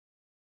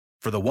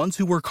For the ones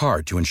who work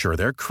hard to ensure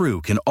their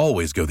crew can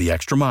always go the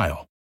extra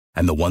mile,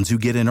 and the ones who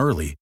get in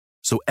early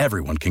so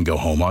everyone can go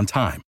home on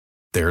time,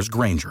 there's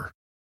Grainger,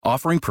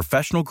 offering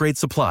professional-grade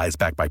supplies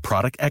backed by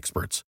product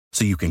experts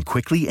so you can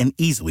quickly and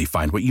easily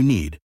find what you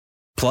need.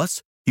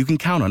 Plus, you can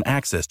count on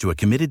access to a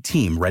committed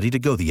team ready to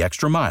go the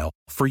extra mile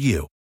for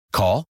you.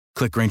 Call,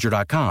 click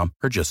Grainger.com,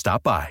 or just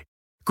stop by.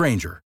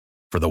 Grainger,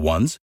 for the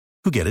ones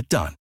who get it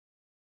done.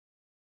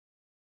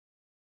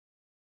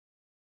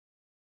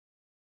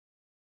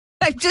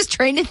 I'm just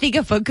trying to think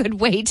of a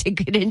good way to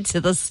get into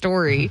the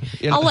story.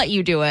 I'll let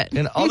you do it.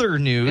 In other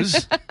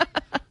news,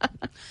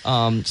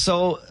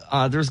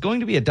 there's going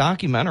to be a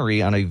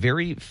documentary on a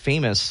very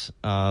famous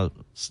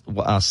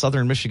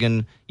southern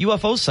Michigan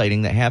UFO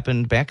sighting that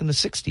happened back in the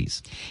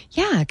 60s.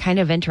 Yeah, kind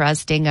of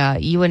interesting.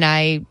 You and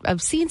I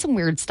have seen some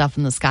weird stuff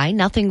in the sky.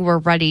 Nothing we're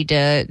ready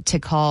to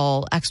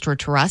call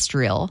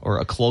extraterrestrial. Or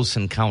a close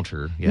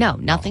encounter. Yeah, no,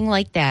 nothing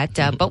like that.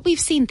 But we've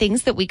seen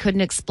things that we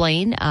couldn't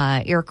explain.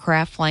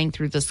 Aircraft flying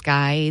through the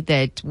sky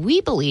that we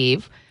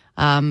believe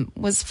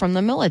was from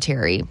the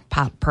military,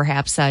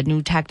 perhaps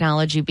new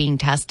technology being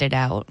tested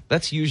out.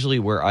 That's usually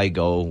where I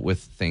go with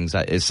things.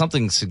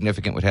 Something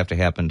significant would have to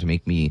happen to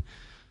make me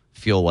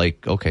feel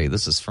like, okay,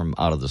 this is from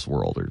out of this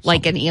world. Or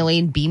like something. an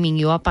alien beaming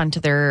you up onto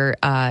their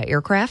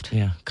aircraft?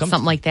 Yeah.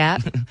 Something like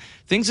that?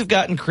 Things have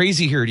gotten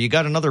crazy here. Do you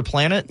got another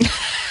planet?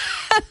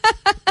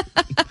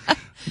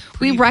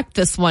 We wrecked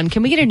this one.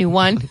 Can we get a new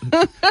one?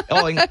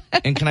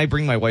 And can I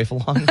bring my wife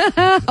along?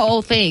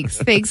 Oh, thanks.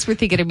 Thanks for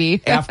thinking of me.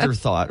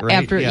 Afterthought,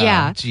 right?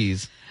 Yeah.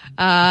 Jeez.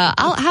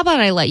 How about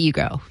I let you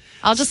go?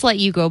 I'll just let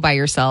you go by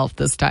yourself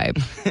this time.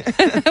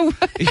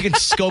 You can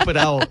scope it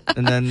out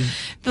and then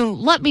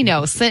let me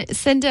know.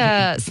 Send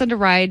a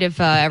ride if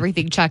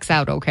everything checks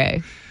out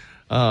okay.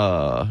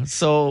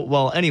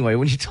 Anyway,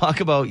 when you talk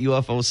about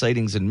UFO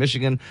sightings in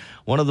Michigan,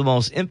 one of the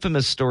most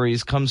infamous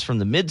stories comes from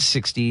the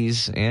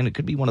mid-'60s, and it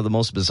could be one of the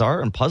most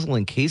bizarre and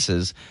puzzling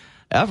cases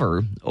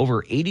ever.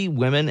 Over 80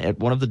 women at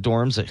one of the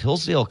dorms at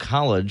Hillsdale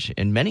College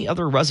and many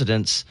other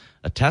residents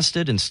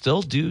attested and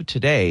still do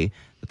today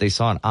that they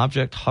saw an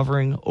object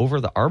hovering over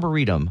the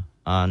Arboretum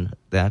on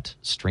that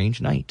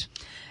strange night.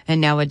 And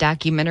now a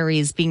documentary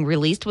is being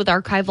released with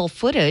archival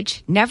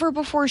footage never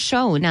before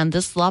shown on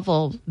this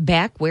level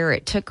back where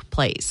it took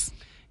place.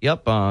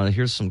 Yep,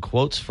 here's some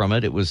quotes from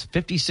it. It was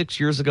 56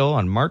 years ago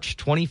on March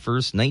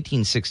 21st,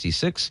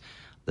 1966.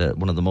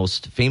 One of the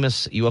most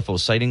famous UFO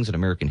sightings in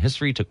American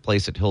history took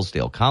place at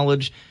Hillsdale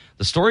College.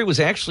 The story was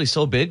actually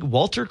so big,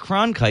 Walter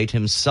Cronkite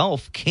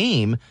himself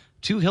came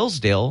to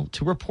Hillsdale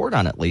to report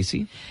on it,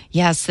 Lacey.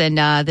 Yes, and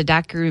the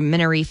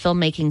documentary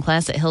filmmaking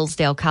class at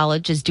Hillsdale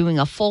College is doing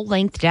a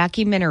full-length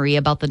documentary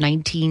about the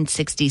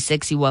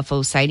 1966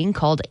 UFO sighting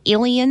called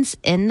Aliens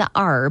in the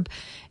Arb.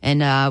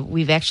 And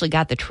we've actually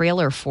got the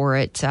trailer for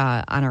it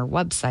on our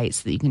website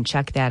so that you can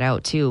check that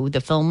out, too.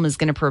 The film is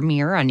going to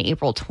premiere on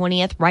April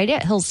 20th right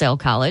at Hillsdale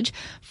College.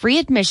 Free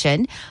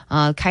admission,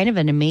 kind of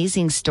an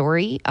amazing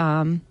story.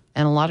 And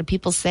a lot of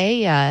people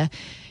say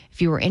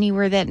if you were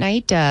anywhere that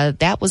night,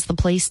 that was the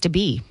place to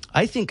be.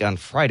 I think on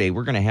Friday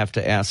we're going to have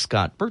to ask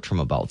Scott Bertram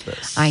about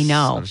this. I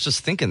know. I was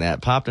just thinking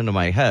that popped into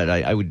my head.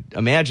 I would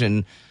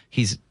imagine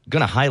he's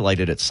going to highlight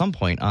it at some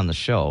point on the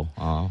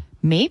show.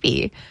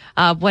 Maybe.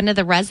 One of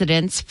the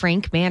residents,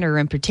 Frank Manor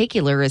in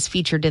particular, is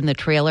featured in the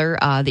trailer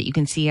that you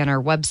can see on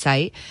our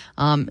website,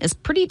 is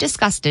pretty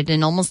disgusted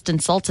and almost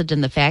insulted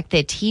in the fact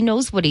that he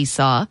knows what he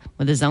saw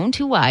with his own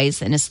two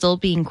eyes and is still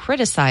being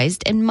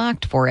criticized and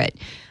mocked for it.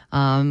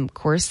 Of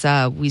course,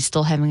 we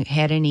still haven't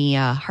had any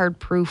hard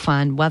proof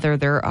on whether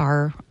there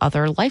are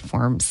other life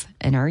forms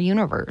in our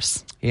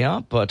universe.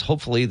 Yeah, but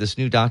hopefully this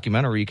new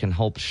documentary can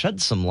help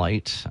shed some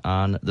light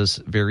on this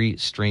very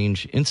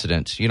strange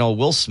incident. You know,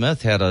 Will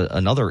Smith had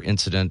another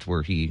incident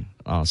where he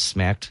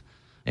smacked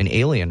an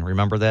alien.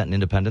 Remember that in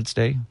Independence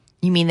Day?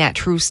 You mean that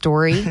true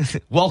story?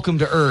 Welcome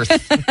to Earth.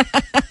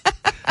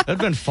 That'd have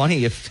been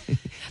funny if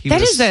he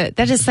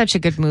that is such a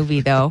good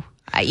movie, though.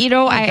 You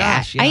know,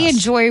 yes. I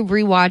enjoy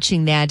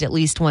rewatching that at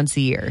least once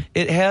a year.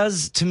 It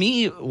has, to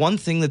me, one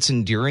thing that's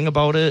endearing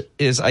about it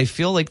is I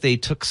feel like they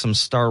took some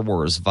Star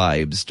Wars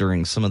vibes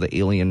during some of the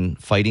alien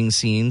fighting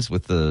scenes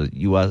with the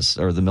U.S.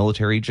 or the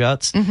military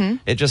jets. Mm-hmm.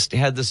 It just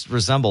had this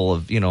resemble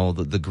of, you know,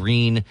 the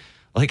green.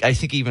 Like, I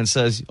think he even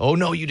says, "Oh,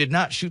 no, you did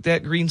not shoot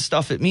that green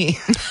stuff at me."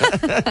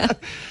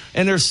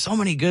 And there's so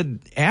many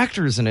good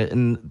actors in it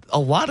and a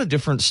lot of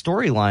different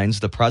storylines.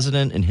 The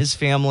president and his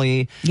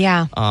family.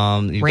 Yeah.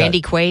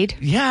 Randy Quaid.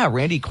 Yeah,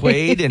 Randy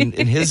Quaid and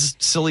his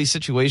silly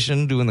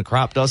situation doing the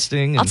crop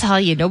dusting. I'll tell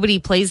you, nobody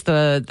plays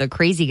the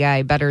crazy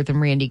guy better than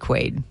Randy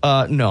Quaid.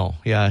 No.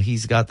 Yeah,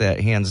 he's got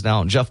that hands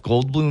down. Jeff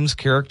Goldblum's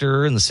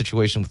character and the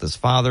situation with his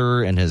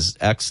father and his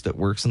ex that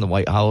works in the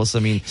White House. I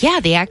mean.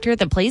 Yeah, the actor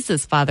that plays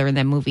his father in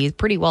that movie is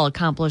pretty well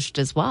accomplished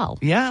as well.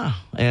 Yeah.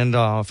 And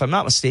if I'm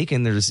not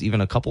mistaken, there's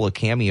even a couple of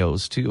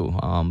cameos too.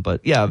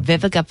 But yeah.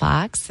 Vivica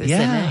Fox is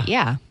in it.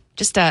 Yeah.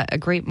 Just a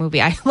great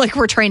movie. I like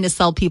we're trying to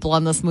sell people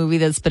on this movie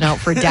that's been out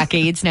for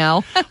decades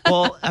now.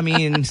 Well, I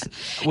mean,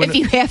 if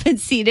you haven't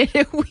seen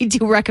it, we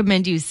do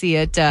recommend you see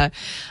it.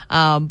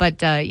 But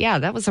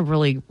that was a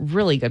really,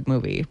 really good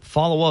movie.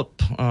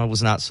 Follow-up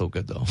was not so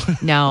good, though.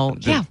 No.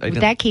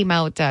 That came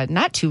out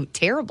not too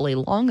terribly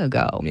long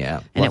ago.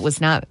 Yeah. And it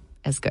was not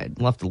as good.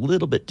 Left a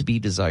little bit to be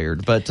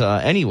desired. But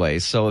anyway,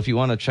 so if you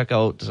want to check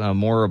out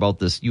more about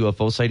this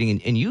UFO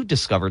sighting, and you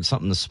discovered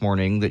something this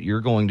morning that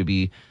you're going to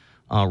be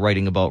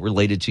writing about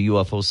related to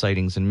UFO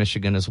sightings in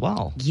Michigan as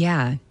well.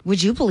 Yeah.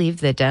 Would you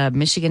believe that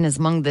Michigan is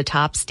among the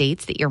top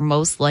states that you're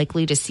most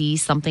likely to see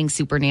something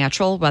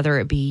supernatural, whether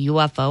it be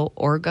UFO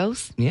or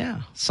ghosts?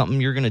 Yeah.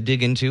 Something you're going to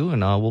dig into,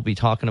 and we'll be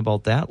talking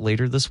about that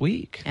later this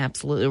week.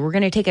 Absolutely. We're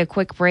going to take a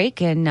quick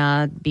break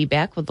and be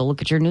back with a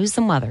look at your news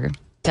and weather.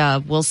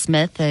 Will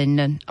Smith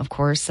and, of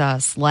course,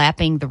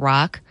 slapping The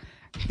Rock.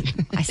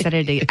 I said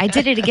it. I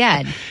did it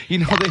again.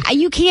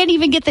 You can't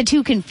even get the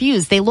two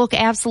confused. They look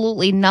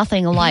absolutely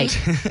nothing alike.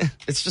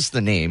 It's just the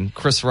name,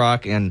 Chris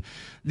Rock and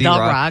The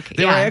Rock.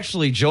 They were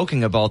actually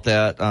joking about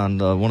that on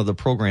one of the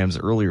programs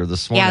earlier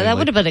this morning. Yeah, that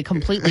would have been a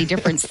completely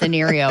different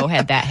scenario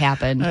had that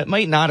happened. It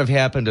might not have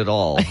happened at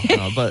all.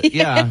 But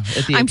yeah.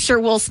 I'm sure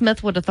Will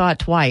Smith would have thought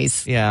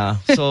twice. Yeah.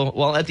 So,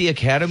 well, at the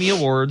Academy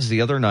Awards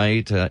the other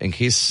night, in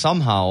case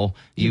somehow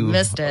you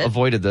missed it,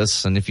 avoided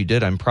this, and if you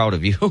did, I'm proud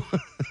of you.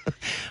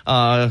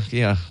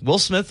 Will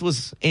Smith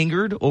was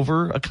angered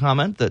over a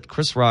comment that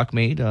Chris Rock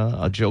made,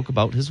 a joke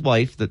about his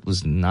wife that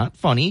was not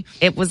funny.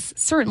 It was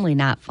certainly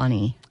not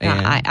funny.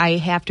 I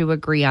have to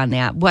agree on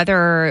that.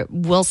 Whether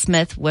Will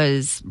Smith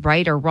was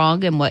right or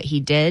wrong in what he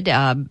did,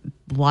 a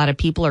lot of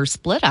people are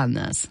split on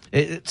this.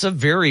 It's a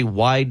very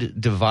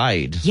wide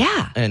divide.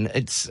 Yeah. And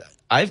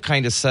I've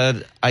kind of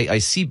said, I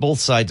see both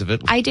sides of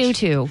it. I do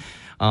too.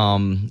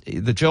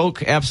 The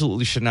joke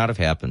absolutely should not have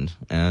happened.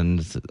 And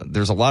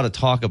there's a lot of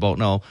talk about,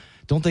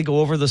 don't they go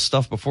over this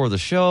stuff before the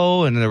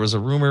show? And there was a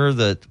rumor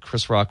that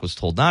Chris Rock was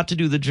told not to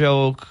do the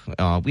joke.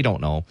 We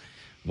don't know.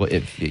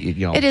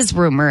 It is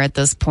rumor at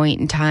this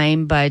point in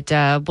time, but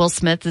Will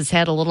Smith has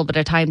had a little bit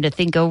of time to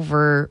think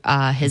over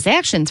his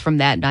actions from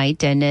that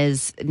night and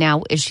has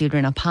now issued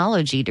an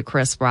apology to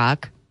Chris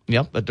Rock.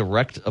 Yep, a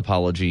direct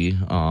apology.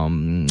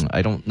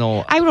 I don't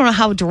know. I don't know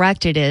how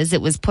direct it is. It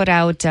was put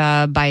out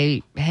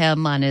by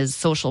him on his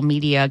social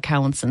media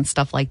accounts and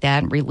stuff like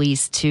that and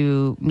released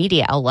to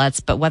media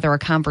outlets. But whether a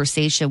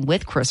conversation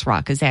with Chris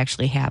Rock has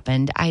actually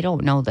happened, I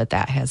don't know that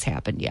has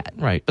happened yet.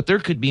 Right. But there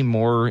could be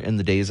more in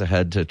the days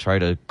ahead to try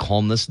to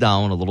calm this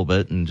down a little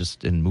bit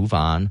and move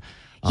on.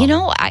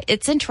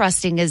 It's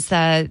interesting is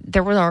that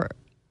there were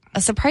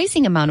a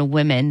surprising amount of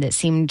women that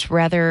seemed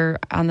rather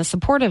on the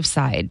supportive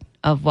side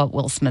of what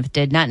Will Smith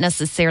did, not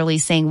necessarily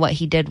saying what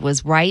he did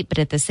was right, but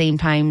at the same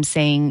time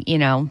saying,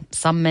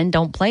 some men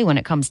don't play when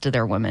it comes to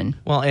their women.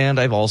 Well, and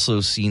I've also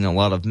seen a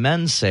lot of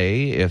men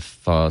say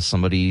if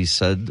somebody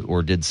said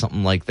or did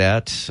something like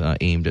that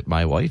aimed at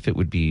my wife, it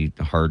would be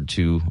hard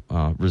to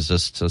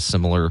resist a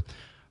similar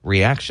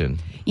reaction.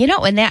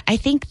 And that I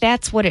think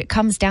that's what it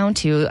comes down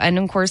to. And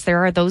of course,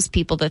 there are those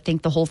people that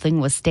think the whole thing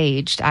was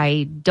staged.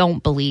 I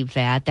don't believe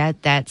that.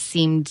 That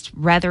seemed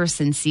rather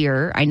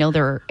sincere. I know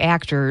they're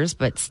actors,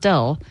 but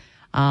still,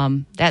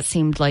 that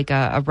seemed like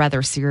a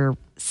rather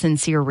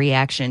sincere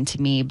reaction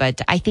to me.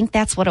 But I think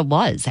that's what it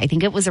was. I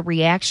think it was a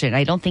reaction.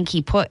 I don't think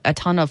he put a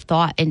ton of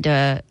thought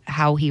into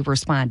how he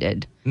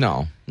responded.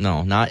 No,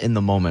 not in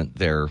the moment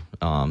there.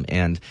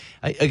 Again,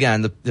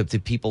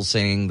 the people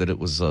saying that it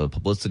was a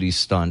publicity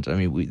stunt. I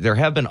mean, there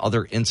have been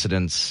other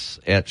incidents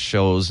at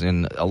shows,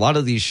 and a lot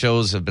of these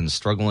shows have been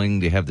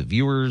struggling to have the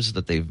viewers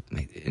that they've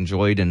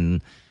enjoyed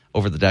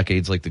over the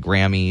decades, like the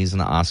Grammys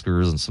and the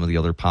Oscars and some of the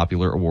other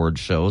popular award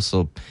shows.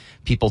 So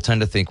people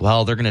tend to think,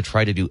 well, they're going to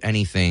try to do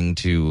anything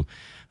to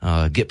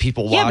get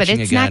people watching again. Yeah,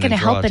 but it's not going to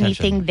help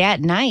anything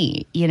that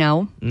night,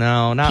 No,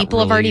 not people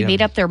really. Have already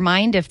made up their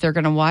mind if they're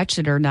going to watch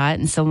it or not.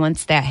 And so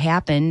once that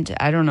happened,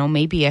 I don't know,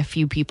 maybe a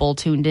few people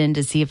tuned in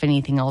to see if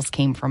anything else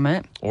came from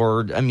it.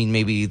 Or,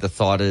 maybe the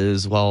thought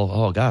is, well,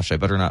 oh gosh, I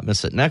better not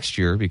miss it next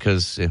year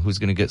because who's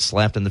going to get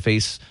slapped in the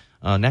face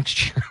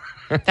next year?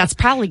 That's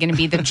probably going to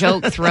be the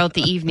joke throughout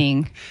the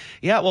evening.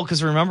 Yeah, well,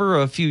 because remember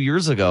a few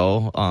years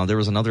ago, there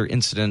was another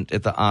incident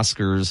at the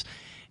Oscars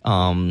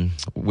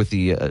with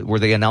where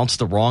they announced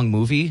the wrong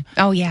movie.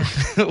 Oh yeah.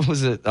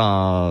 Was it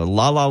La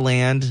La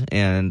Land?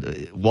 And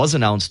it was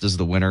announced as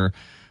the winner,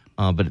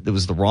 but it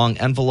was the wrong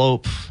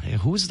envelope.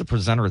 Who was the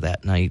presenter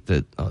that night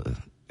that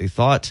they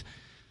thought?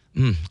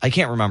 I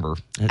can't remember.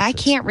 I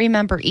can't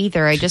remember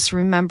either. I just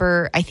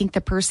remember I think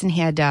the person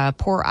had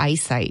poor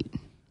eyesight.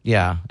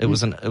 Yeah, it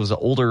was an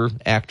older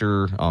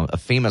actor, a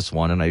famous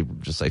one, and I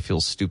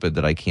feel stupid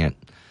that I can't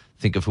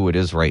think of who it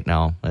is right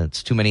now.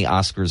 It's too many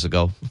Oscars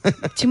ago.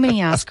 Too many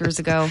Oscars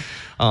ago.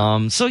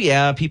 So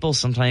yeah, people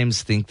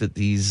sometimes think that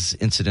these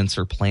incidents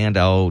are planned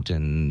out,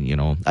 and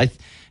I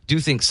do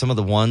think some of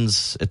the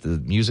ones at the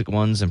music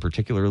ones, and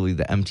particularly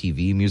the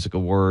MTV Music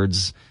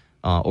Awards,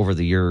 over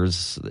the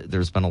years,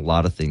 there's been a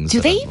lot of things. Do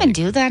they even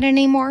do that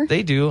anymore?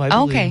 They do. I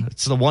believe. Okay.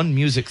 It's the one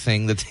music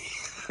thing that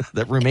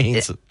that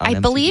remains on I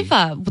MTV. believe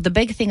the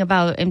big thing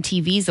about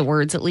MTV's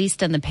awards, at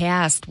least in the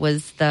past,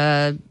 was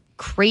the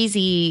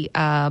crazy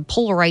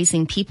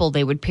polarizing people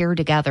they would pair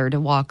together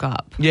to walk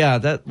up. Yeah,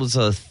 that was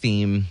a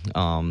theme.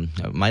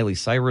 Miley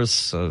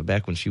Cyrus,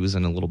 back when she was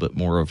in a little bit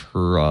more of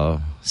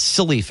her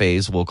silly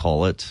phase, we'll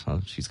call it.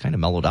 She's kind of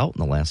mellowed out in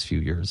the last few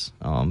years.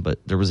 But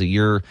there was a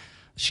year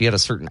she had a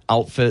certain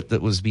outfit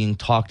that was being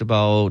talked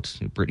about.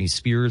 Britney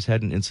Spears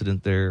had an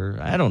incident there.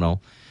 I don't know.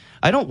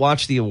 I don't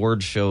watch the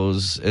award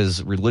shows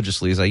as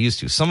religiously as I used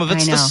to. Some of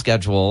it's the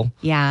schedule.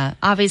 Yeah,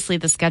 obviously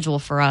the schedule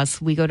for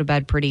us, we go to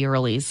bed pretty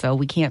early, so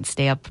we can't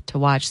stay up to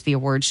watch the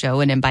award show.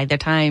 And then by the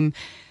time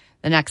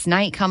the next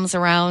night comes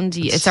around,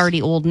 it's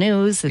already old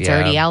news. It's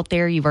already out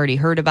there. You've already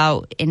heard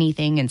about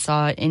anything and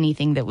saw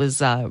anything that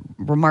was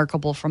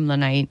remarkable from the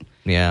night.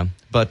 Yeah,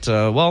 but,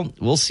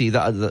 we'll see.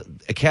 The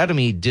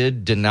Academy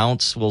did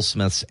denounce Will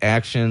Smith's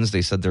actions.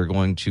 They said they're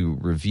going to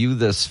review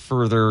this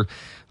further.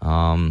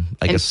 I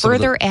guess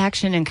further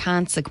action and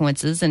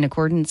consequences in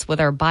accordance with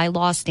our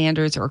bylaw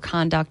standards or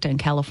conduct in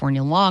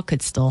California law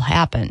could still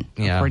happen,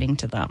 according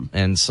to them.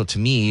 And so to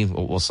me,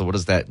 so what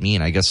does that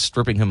mean? I guess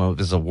stripping him of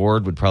his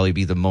award would probably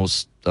be the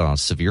most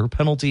severe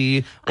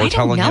penalty, or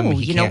telling him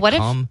he can't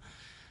come.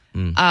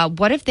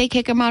 What if they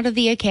kick him out of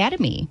the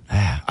Academy?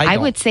 I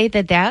would say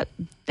that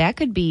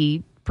could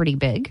be pretty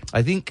big.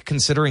 I think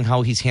considering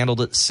how he's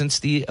handled it since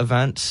the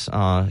event,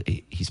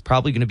 he's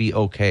probably going to be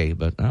okay,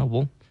 but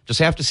we'll just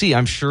have to see.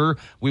 I'm sure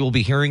we will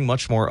be hearing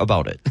much more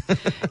about it.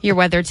 Your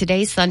weather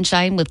today,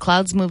 sunshine with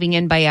clouds moving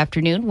in by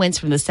afternoon. Winds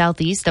from the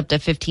southeast up to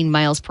 15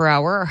 miles per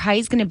hour. Our high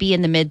is going to be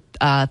in the mid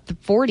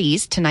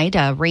 40s tonight.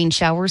 Rain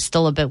showers,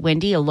 still a bit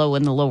windy, a low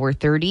in the lower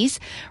 30s.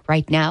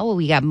 Right now,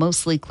 we got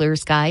mostly clear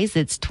skies.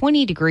 It's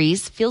 20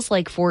 degrees, feels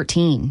like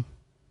 14.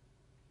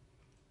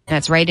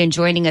 That's right. And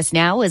joining us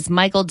now is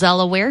Michael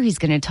Delaware. He's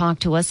going to talk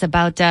to us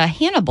about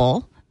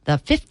Hannibal, the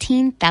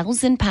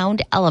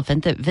 15,000-pound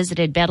elephant that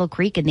visited Battle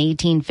Creek in the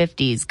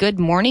 1850s. Good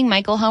morning,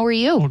 Michael. How are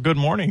you? Well, good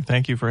morning.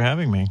 Thank you for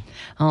having me.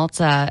 Well, it's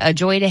a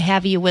joy to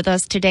have you with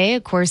us today.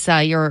 Of course,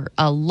 you're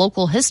a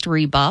local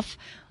history buff.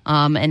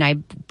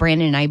 And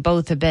Brandon and I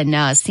both have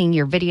been seeing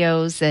your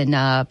videos and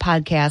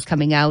podcasts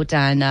coming out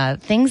on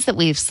things that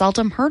we've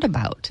seldom heard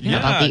about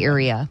the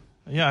area.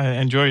 Yeah, I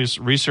enjoy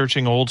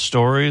researching old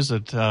stories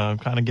that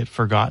kind of get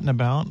forgotten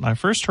about. And I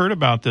first heard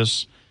about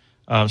this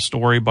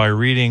story by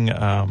reading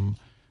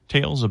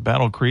Tales of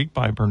Battle Creek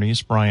by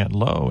Bernice Bryant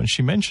Lowe, and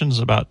she mentions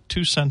about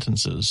two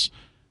sentences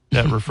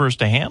that refers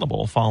to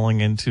Hannibal falling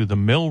into the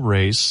mill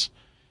race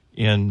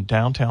in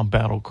downtown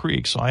Battle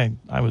Creek. So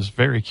I was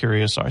very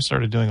curious. So I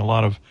started doing a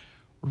lot of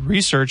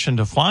research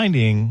into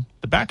finding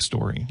the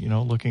backstory,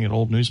 looking at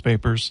old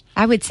newspapers.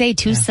 I would say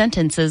two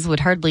sentences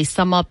would hardly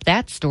sum up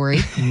that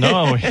story.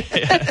 No,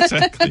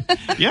 exactly.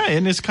 Yeah,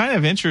 and it's kind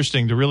of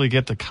interesting to really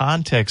get the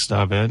context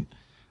of it.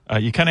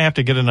 You kind of have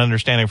to get an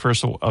understanding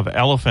first of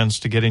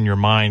elephants to get in your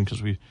mind,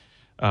 because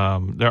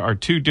there are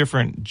two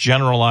different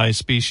generalized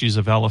species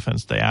of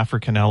elephants, the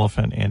African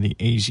elephant and the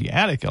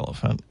Asiatic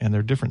elephant, and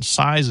they're different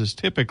sizes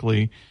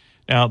typically.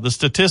 Now, the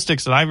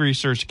statistics that I've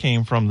researched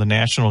came from the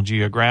National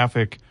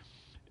Geographic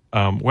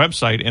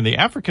website, and the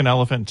African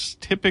elephants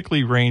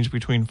typically range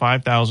between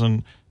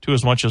 5,000 to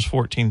as much as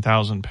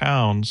 14,000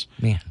 pounds.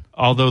 Man.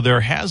 Although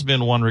there has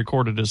been one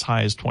recorded as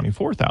high as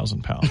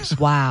 24,000 pounds.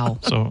 Wow.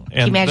 So,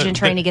 can you imagine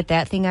trying to get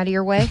that thing out of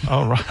your way?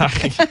 Oh,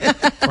 right.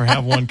 Or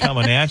have one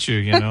coming at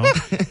you,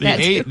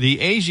 The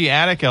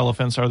Asiatic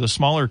elephants are the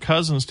smaller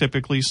cousins,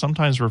 typically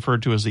sometimes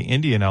referred to as the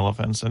Indian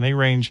elephants, and they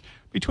range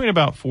between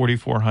about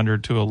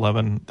 4,400 to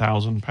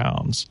 11,000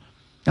 pounds.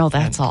 Oh,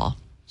 that's all.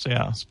 So,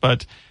 yeah.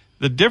 But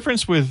the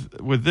difference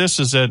with this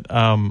is that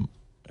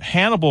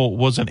Hannibal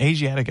was an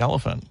Asiatic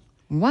elephant.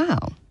 Wow.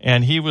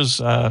 And he was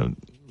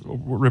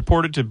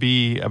reported to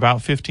be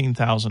about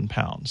 15,000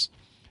 pounds.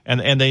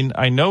 And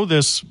I know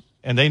this,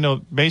 and they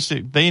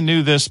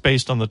knew this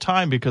based on the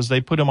time, because they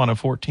put him on a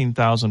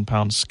 14,000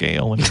 pound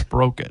scale and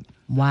broke it.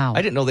 Wow.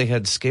 I didn't know they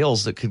had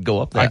scales that could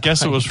go up that I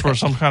guess high. It was for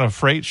some kind of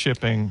freight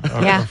shipping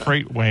or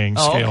freight weighing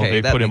scale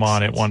they put him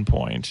on at one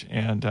point.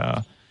 And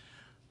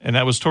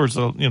that was towards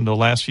the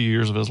last few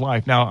years of his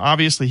life. Now,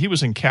 obviously, he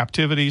was in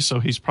captivity, so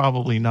he's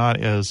probably not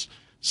as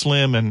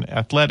slim and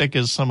athletic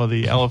as some of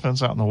the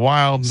elephants out in the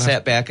wild.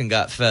 Sat back and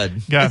got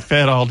fed. Got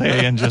fed all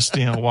day and just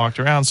walked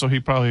around. So he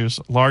probably was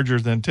larger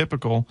than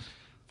typical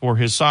for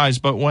his size.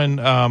 But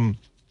when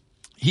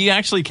he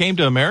actually came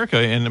to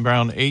America in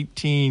around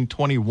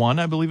 1821,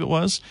 I believe it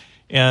was,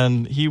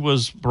 and he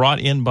was brought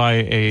in by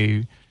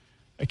a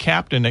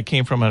captain that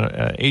came from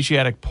an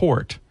Asiatic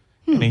port,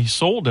 and he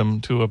sold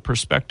him to a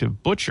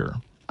prospective butcher.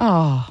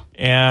 Oh.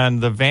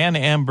 And the Van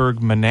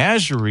Amberg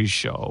Menagerie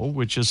Show,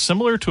 which is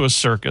similar to a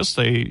circus,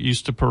 they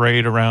used to go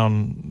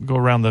around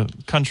the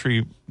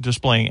country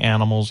displaying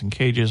animals and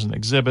cages and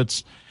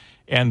exhibits,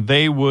 and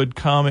they would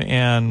come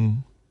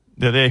and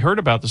they heard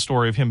about the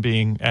story of him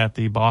being at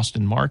the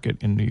Boston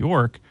Market in New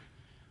York,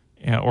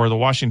 or the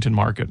Washington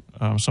Market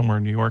somewhere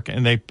in New York,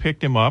 and they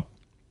picked him up.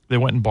 They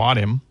went and bought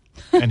him,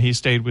 and he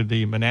stayed with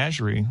the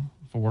menagerie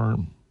for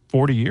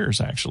 40 years,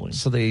 actually.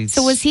 So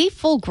was he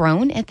full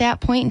grown at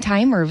that point in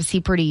time, or was he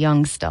pretty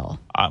young still?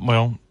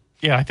 Well,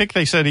 yeah, I think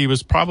they said he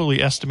was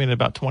probably estimated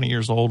about 20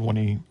 years old when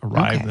he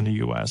arrived in the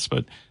U.S.,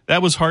 but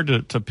that was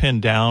hard to pin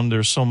down.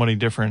 There's so many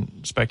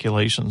different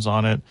speculations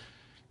on it.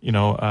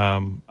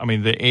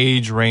 The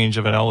age range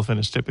of an elephant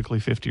is typically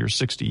 50 or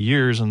 60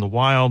 years. In the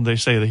wild, they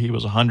say that he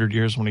was 100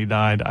 years when he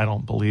died. I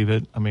don't believe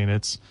it. I mean,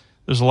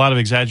 there's a lot of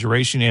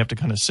exaggeration you have to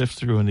kind of sift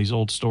through in these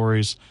old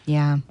stories.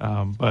 Yeah.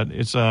 But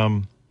it's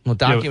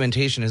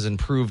documentation has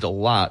improved a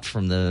lot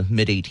from the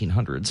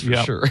mid-1800s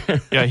for sure.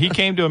 Yeah, he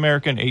came to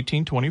America in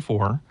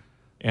 1824,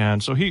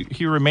 and so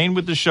he remained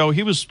with the show.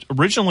 He was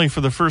originally, for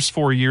the first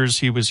 4 years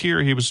he was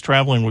here, he was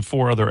traveling with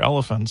 3 other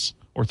elephants,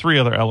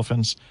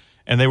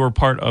 and they were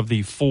part of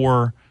the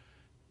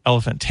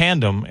 4-elephant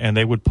tandem, and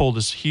they would pull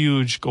this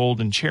huge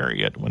golden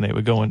chariot when they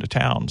would go into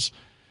towns.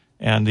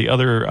 And the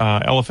other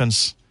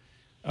elephants,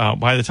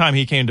 by the time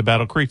he came to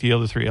Battle Creek, the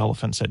other 3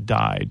 elephants had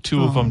died.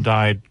 2 of them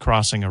died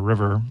crossing a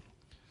river,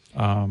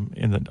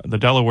 in the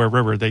Delaware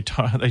River. They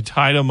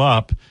tied them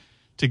up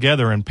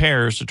together in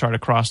pairs to try to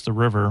cross the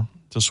river,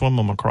 to swim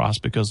them across,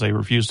 because they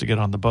refused to get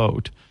on the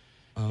boat.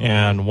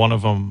 And one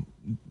of them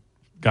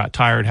got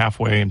tired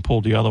halfway and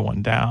pulled the other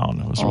one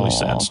down. It was a really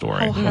sad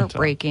story. How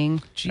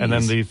heartbreaking. And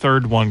then the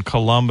third one,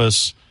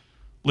 Columbus,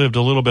 lived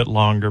a little bit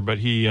longer, but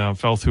he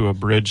fell through a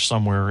bridge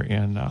somewhere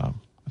in, I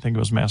think it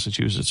was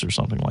Massachusetts or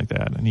something like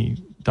that, and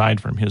he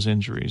died from his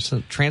injuries.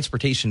 So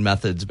transportation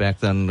methods back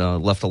then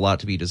left a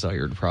lot to be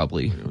desired,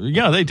 probably.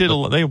 Yeah, they did.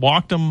 They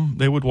walked them.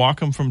 They would walk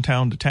them from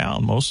town to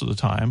town most of the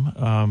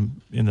time.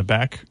 In the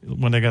back,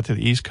 when they got to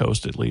the East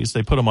Coast, at least,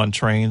 they put them on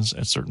trains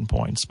at certain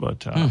points.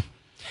 But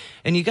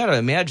and you got to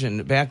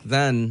imagine back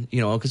then,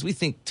 because we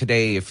think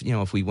today,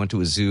 if we went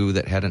to a zoo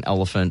that had an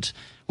elephant,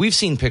 we've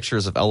seen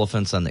pictures of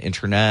elephants on the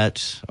internet,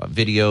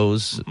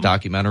 videos,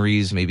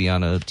 documentaries, maybe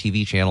on a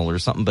TV channel or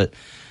something. But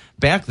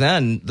back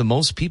then, the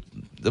most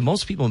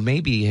people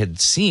maybe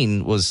had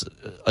seen was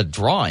a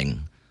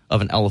drawing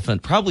of an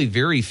elephant, probably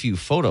very few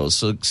photos.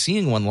 So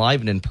seeing one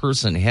live and in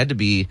person had to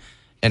be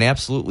an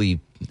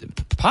absolutely,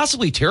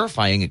 possibly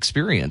terrifying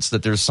experience,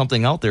 that there's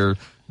something out there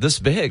this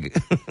big.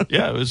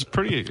 Yeah, it was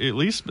at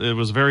least it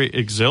was very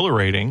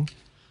exhilarating.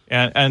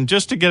 And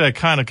just to get a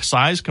kind of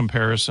size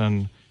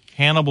comparison,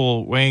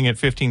 Hannibal weighing at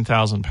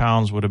 15,000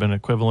 pounds would have been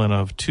equivalent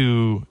of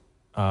 2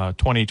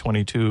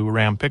 2022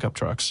 Ram pickup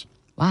trucks.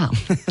 Wow.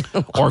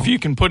 Or if you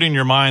can put in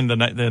your mind the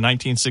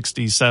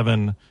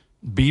 1967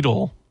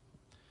 Beetle,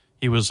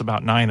 he was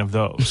about 9 of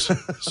those.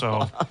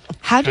 So,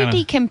 how did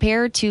he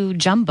compare to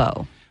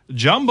Jumbo?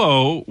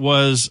 Jumbo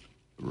was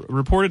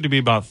reported to be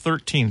about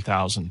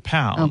 13,000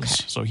 pounds.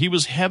 Okay. So he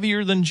was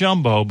heavier than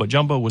Jumbo, but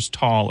Jumbo was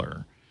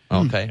taller.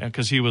 Okay.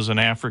 Because he was an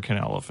African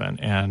elephant,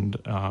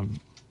 and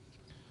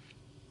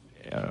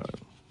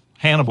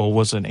Hannibal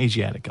was an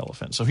Asiatic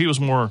elephant. So he was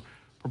more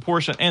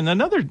proportionate. And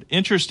another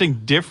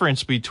interesting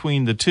difference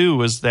between the two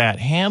was that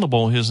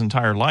Hannibal, his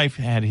entire life,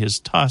 had his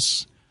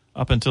tusks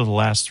up until the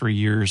last 3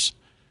 years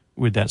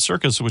with that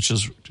circus, which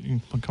is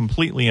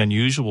completely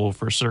unusual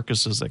for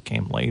circuses that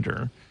came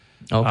later.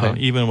 Okay.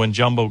 Even when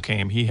Jumbo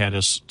came, he had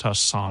his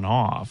tusks sawn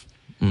off.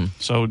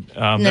 So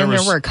there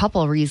were a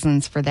couple of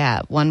reasons for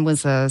that. One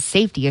was a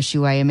safety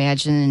issue, I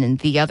imagine, and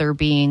the other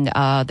being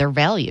their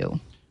value.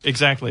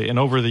 Exactly. And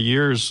over the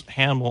years,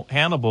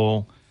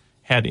 Hannibal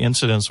had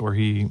incidents where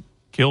he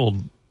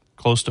killed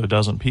close to a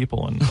dozen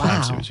people in the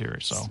times he was here.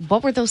 So,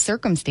 what were those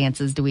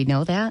circumstances? Do we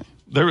know that?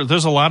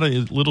 There's a lot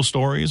of little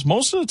stories.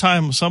 Most of the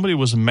time, somebody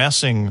was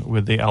messing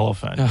with the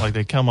elephant. Like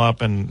they'd come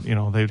up and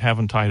they'd have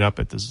him tied up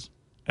at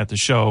the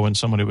show, and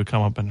somebody would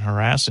come up and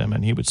harass him,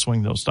 and he would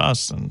swing those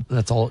tusks, and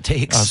that's all it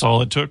takes. That's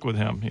all it took with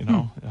him,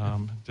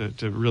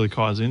 to really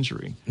cause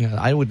injury. Yeah,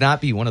 I would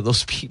not be one of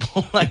those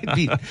people.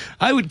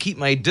 I would keep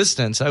my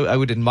distance. I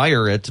would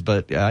admire it,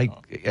 but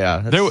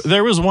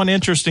there was one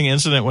interesting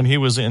incident when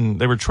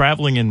they were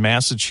traveling in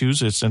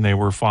Massachusetts, and they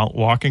were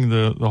walking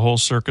the whole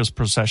circus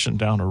procession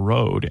down a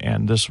road,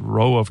 and this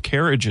row of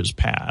carriages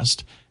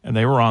passed, and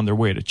they were on their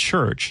way to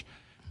church,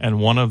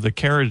 and one of the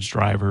carriage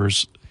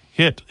drivers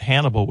hit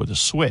Hannibal with a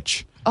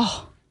switch.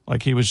 Oh.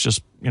 Like he was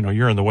just,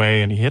 you're in the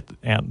way, and he hit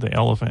the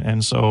elephant.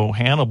 And so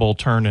Hannibal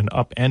turned and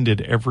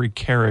upended every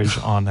carriage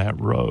on that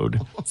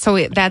road.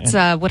 So that's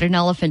what an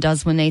elephant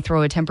does when they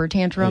throw a temper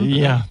tantrum?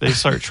 Yeah, they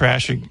start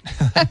trashing.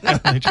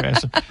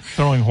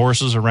 Throwing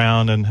horses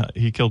around, and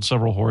he killed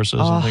several horses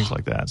and things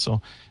like that.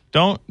 So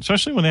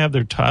especially when they have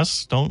their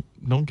tusks, don't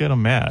get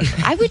them mad.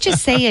 I would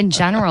just say in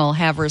general,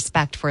 have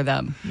respect for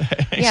them.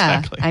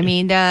 Exactly. Yeah, I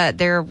mean,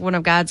 they're one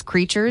of God's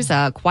creatures,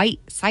 quite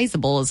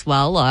sizable as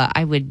well.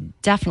 I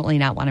would definitely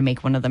not want to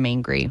make one of them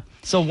angry.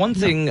 So one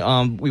thing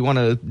we want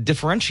to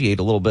differentiate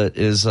a little bit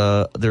is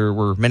there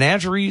were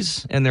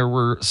menageries and there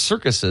were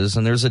circuses,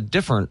 and there's a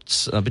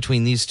difference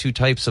between these two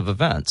types of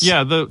events.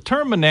 Yeah, the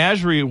term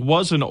menagerie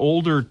was an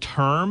older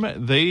term.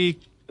 They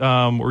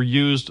were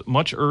used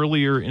much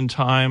earlier in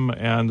time,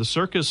 and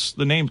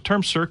the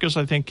term circus,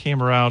 I think,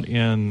 came around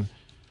in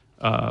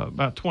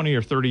about 20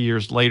 or 30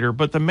 years later.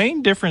 But the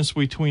main difference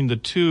between the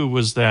two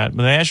was that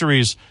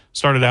menageries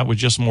started out with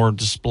just more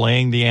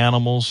displaying the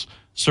animals.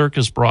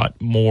 Circus brought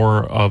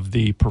more of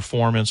the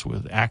performance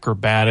with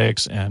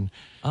acrobatics and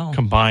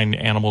combined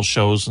animal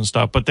shows and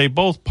stuff. But they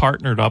both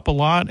partnered up a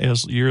lot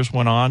as years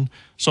went on.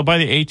 So by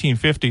the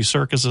 1850s,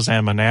 circuses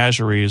and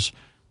menageries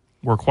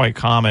were quite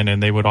common,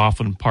 and they would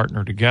often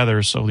partner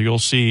together. So you'll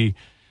see,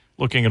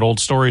 looking at old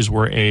stories,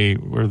 where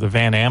the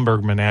Van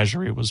Amberg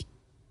Menagerie was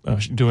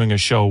doing a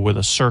show with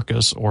a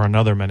circus or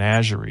another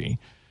menagerie.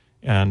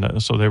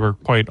 And so they were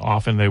quite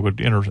often, they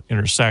would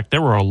intersect.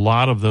 There were a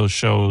lot of those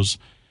shows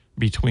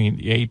between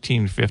the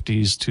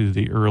 1850s to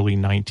the early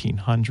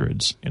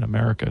 1900s in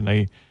America.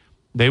 And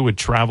they would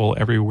travel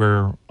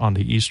everywhere on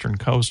the eastern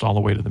coast all the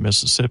way to the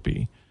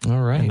Mississippi.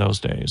 All right. In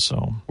those days.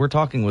 So we're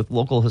talking with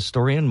local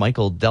historian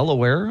Michael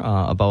Delaware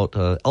about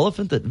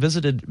elephant that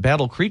visited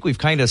Battle Creek. We've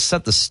kind of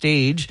set the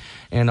stage,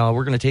 and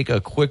we're going to take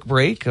a quick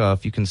break.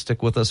 If you can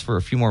stick with us for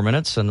a few more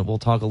minutes, and we'll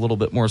talk a little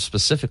bit more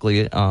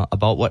specifically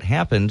about what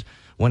happened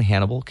when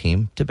Hannibal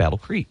came to Battle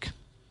Creek.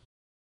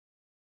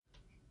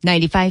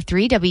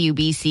 95.3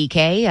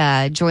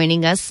 WBCK.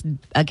 Joining us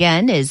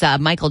again is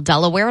Michael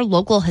Delaware,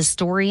 local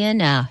historian,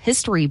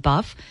 history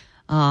buff.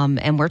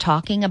 And we're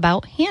talking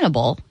about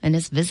Hannibal and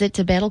his visit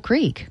to Battle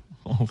Creek.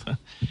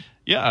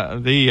 Yeah,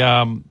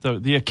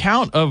 the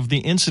account of the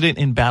incident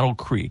in Battle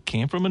Creek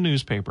came from a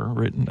newspaper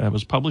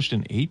was published in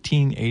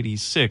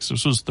 1886.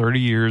 This was 30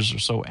 years or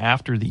so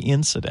after the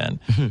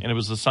incident, and it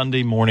was the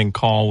Sunday Morning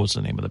Call was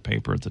the name of the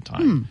paper at the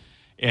time.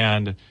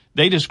 And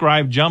they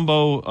described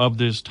Jumbo of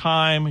this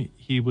time.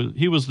 He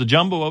was the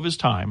Jumbo of his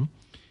time.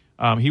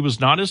 He was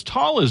not as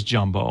tall as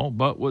Jumbo,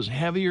 but was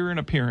heavier in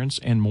appearance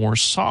and more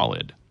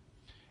solid.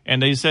 And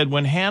they said,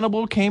 when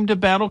Hannibal came to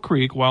Battle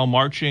Creek while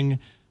marching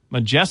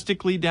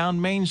majestically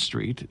down Main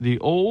Street, the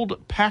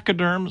old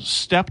pachyderm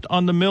stepped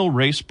on the mill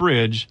race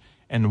bridge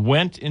and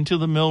went into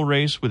the mill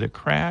race with a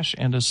crash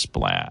and a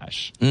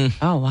splash.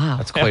 Oh, wow.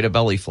 That's quite a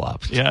belly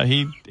flop. Yeah,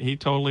 he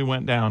totally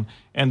went down.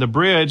 And the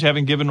bridge,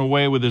 having given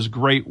away with his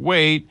great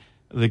weight,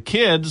 the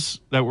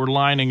kids that were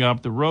lining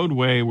up the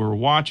roadway were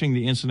watching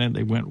the incident.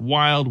 They went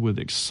wild with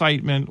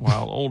excitement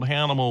while old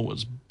Hannibal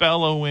was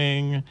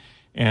bellowing.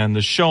 And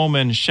the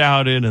showmen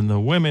shouted, and the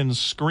women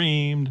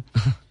screamed,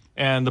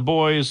 and the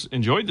boys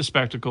enjoyed the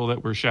spectacle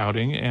that we're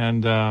shouting.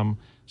 And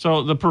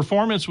so the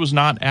performance was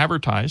not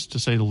advertised, to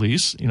say the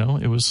least. You know,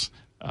 it was.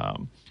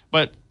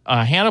 But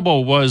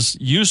Hannibal was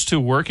used to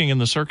working in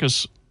the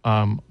circus.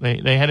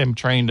 They had him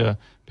trained to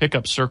pick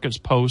up circus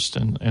posts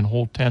and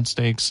hold tent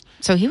stakes.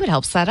 So he would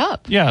help set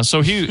up. Yeah,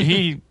 so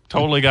he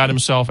totally got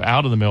himself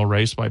out of the mill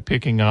race by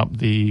picking up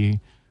the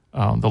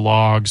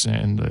logs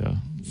and the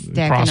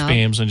cross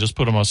beams and just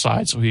put them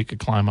aside so he could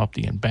climb up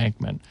the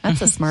embankment.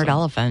 That's a smart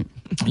elephant.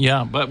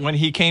 Yeah, but when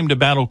he came to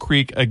Battle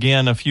Creek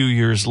again a few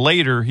years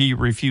later, he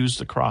refused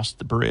to cross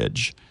the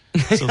bridge.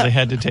 So they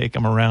had to take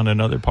him around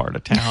another part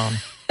of town.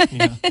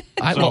 Yeah.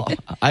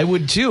 I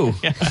would too.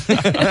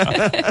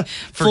 Yeah.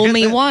 Fool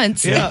me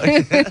once. Yeah.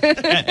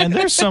 and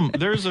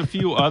there's a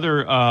few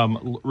other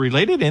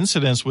related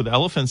incidents with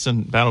elephants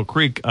in Battle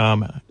Creek.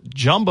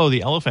 Jumbo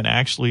the elephant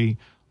actually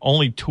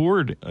only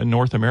toured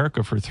North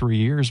America for 3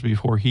 years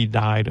before he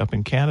died up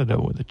in Canada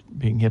with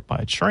being hit by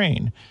a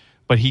train.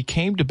 But he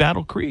came to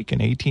Battle Creek in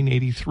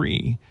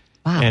 1883.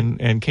 Wow.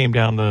 And came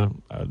down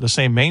the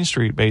same Main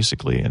Street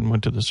basically and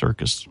went to the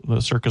circus.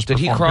 Did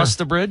he cross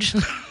the bridge?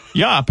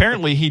 Yeah,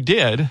 apparently he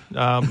did.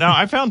 Now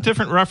I found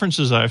different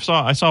references. I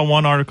saw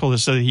one article that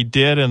said he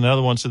did, and the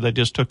other one said they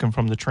just took him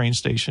from the train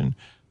station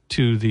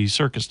to the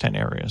circus tent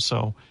area.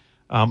 So,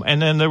 and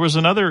then there was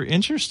another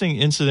interesting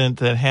incident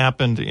that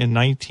happened in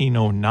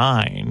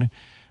 1909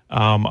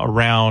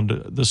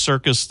 around the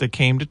circus that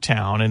came to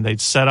town, and they'd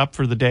set up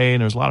for the day,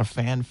 and there was a lot of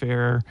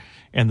fanfare.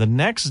 And the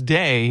next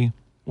day,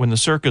 when the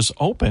circus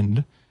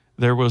opened,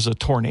 there was a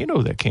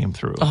tornado that came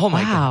through. Oh,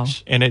 my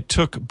gosh. And it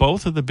took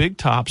both of the big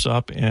tops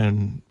up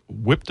and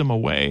whipped them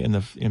away,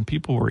 and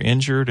people were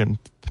injured, and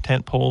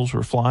tent poles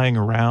were flying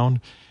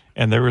around.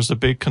 And there was a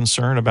big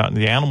concern about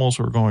the animals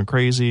were going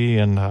crazy,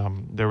 and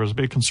there was a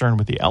big concern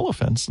with the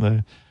elephants.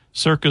 The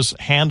circus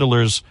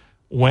handlers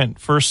went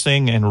first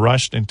thing and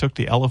rushed and took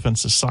the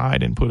elephants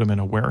aside and put them in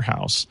a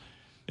warehouse,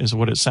 is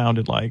what it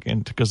sounded like,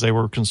 and because they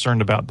were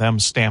concerned about them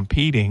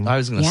stampeding. I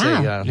was going to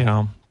say, yeah. You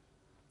know.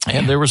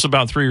 And there was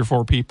about 3 or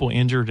 4 people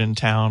injured in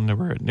town. They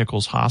were at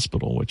Nichols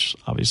Hospital, which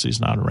obviously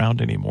is not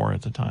around anymore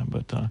at the time.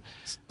 But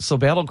so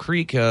Battle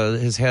Creek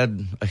has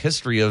had a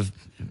history of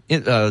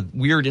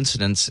weird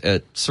incidents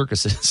at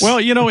circuses.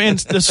 Well, you know, and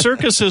the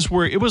circuses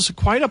it was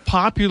quite a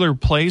popular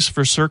place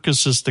for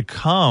circuses to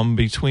come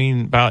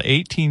between about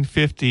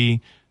 1850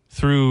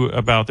 through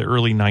about the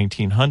early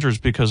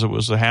 1900s, because it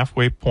was the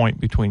halfway point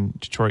between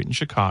Detroit and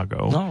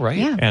Chicago. Oh, right.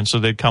 Yeah. And so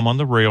they'd come on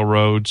the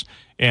railroads.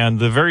 And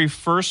the very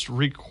first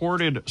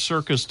recorded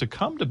circus to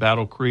come to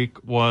Battle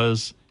Creek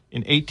was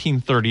in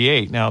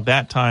 1838. Now,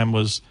 that time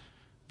was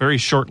very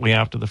shortly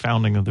after the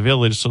founding of the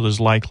village, so there's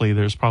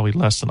probably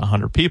less than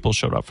 100 people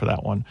showed up for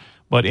that one.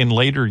 But in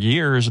later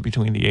years,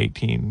 between the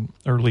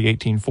early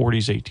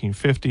 1840s,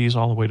 1850s,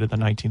 all the way to the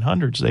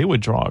 1900s, they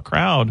would draw a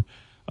crowd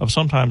of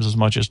sometimes as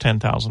much as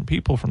 10,000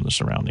 people from the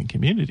surrounding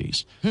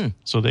communities.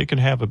 So they could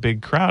have a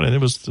big crowd. And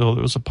it was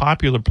a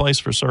popular place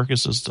for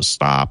circuses to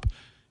stop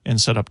and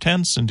set up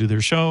tents and do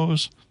their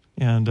shows.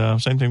 And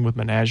same thing with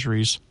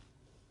menageries.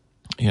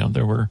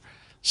 There were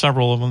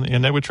several of them,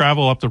 and they would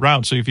travel up the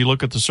route. So if you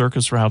look at the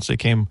circus routes, they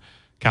came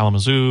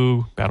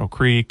Kalamazoo, Battle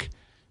Creek,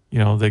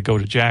 they go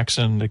to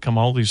Jackson, they come,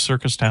 all these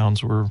circus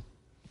towns were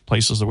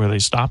places where they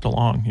stopped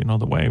along,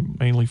 the way,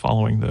 mainly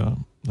following the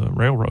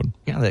railroad.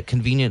 Yeah, that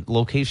convenient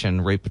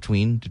location right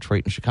between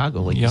Detroit and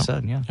Chicago, like you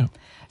said. Yeah.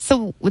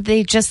 So would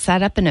they just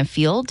set up in a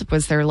field?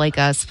 Was there like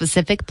a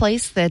specific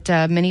place that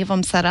many of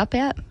them set up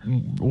at?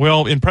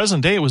 Well, in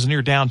present day, it was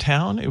near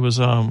downtown. It was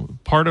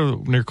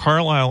near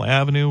Carlisle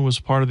Avenue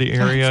was part of the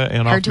area.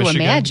 And hard off to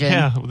Michigan. imagine.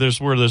 Yeah,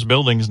 there's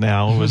buildings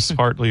now. It was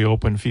partly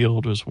open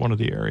field was one of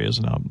the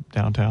areas now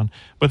downtown.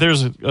 But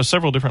there's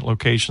several different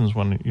locations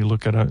when you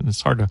look at it. And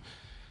it's hard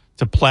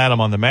to plat them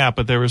on the map.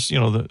 But there was,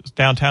 the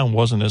downtown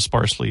wasn't as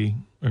sparsely,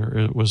 or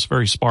it was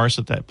very sparse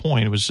at that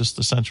point. It was just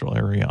the central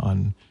area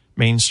on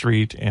Main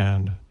Street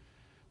and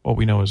what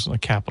we know as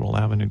like Capitol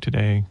Avenue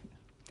today.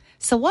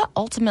 So what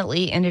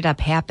ultimately ended up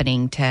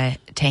happening to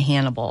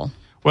Hannibal?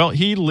 Well,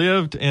 he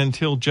lived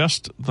until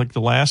just like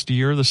the last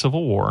year of the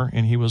Civil War,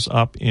 and he was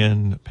up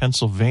in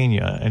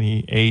Pennsylvania, and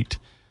he ate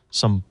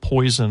some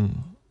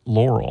poison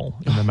laurel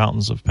in the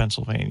mountains of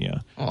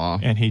Pennsylvania,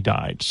 and he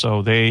died.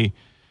 So they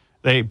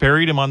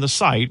buried him on the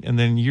site, and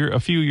then a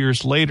few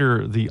years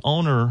later, the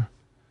owner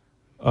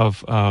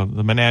of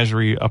the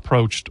menagerie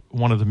approached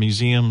one of the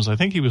museums. I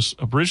think he was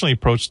originally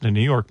approached the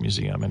New York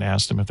Museum and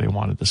asked them if they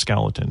wanted the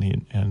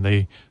skeleton, and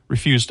they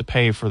refused to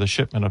pay for the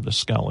shipment of the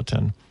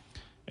skeleton.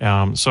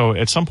 So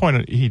at some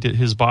point,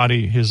 his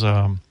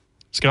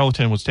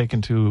skeleton was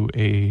taken to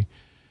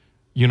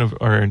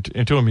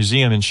into a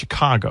museum in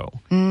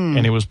Chicago,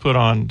 and it was put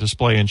on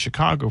display in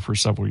Chicago for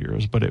several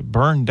years, but it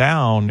burned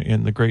down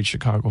in the Great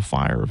Chicago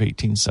Fire of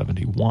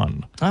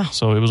 1871.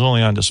 So it was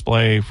only on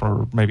display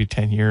for maybe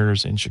 10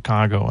 years in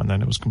Chicago, and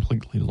then it was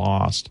completely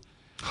lost.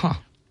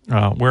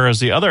 Whereas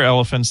the other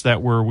elephants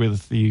that were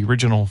with the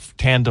original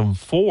Tandem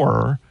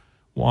 4,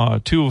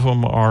 two of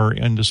them are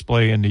in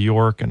display in New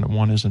York, and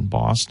one is in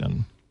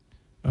Boston.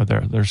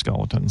 Their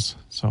skeletons.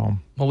 So,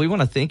 well, we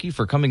want to thank you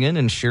for coming in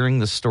and sharing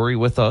this story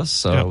with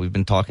us. We've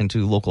been talking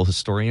to local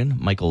historian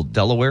Michael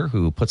Delaware,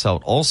 who puts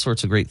out all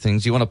sorts of great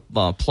things. You want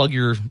to plug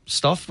your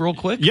stuff real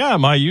quick? Yeah,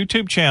 my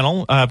YouTube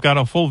channel. I've got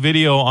a full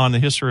video on the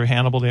history of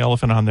Hannibal the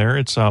elephant on there.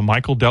 It's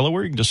Michael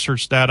Delaware. You can just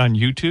search that on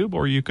YouTube,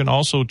 or you can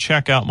also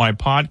check out my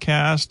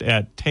podcast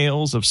at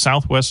Tales of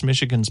Southwest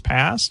Michigan's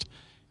Past.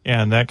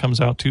 And that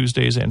comes out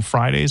Tuesdays and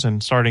Fridays.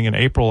 And starting in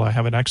April, I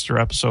have an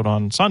extra episode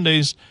on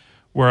Sundays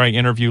where I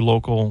interview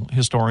local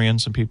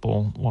historians and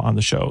people on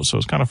the show. So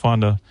it's kind of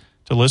fun to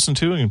listen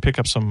to and pick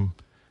up some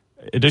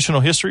additional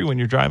history when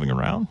you're driving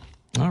around.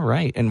 All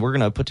right. And we're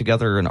going to put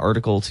together an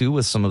article, too,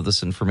 with some of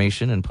this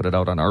information and put it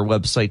out on our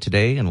website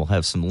today. And we'll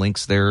have some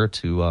links there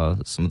to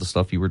some of the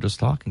stuff you were just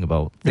talking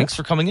about. Thanks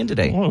for coming in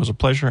today. Well, it was a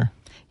pleasure.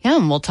 Yeah,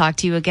 and we'll talk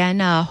to you again,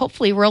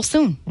 hopefully real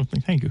soon.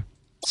 Thank you.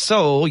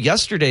 So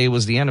yesterday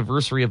was the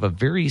anniversary of a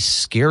very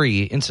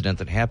scary incident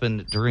that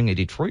happened during a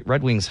Detroit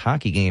Red Wings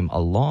hockey game a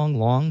long,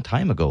 long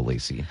time ago,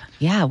 Lacey.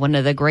 Yeah, one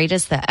of the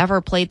greatest that ever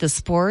played the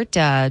sport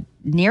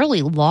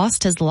nearly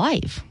lost his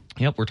life.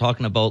 Yep, we're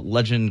talking about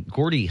legend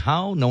Gordie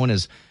Howe, known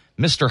as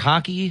Mr.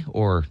 Hockey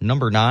or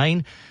Number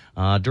 9.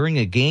 During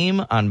a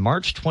game on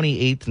March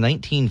 28th,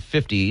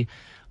 1950,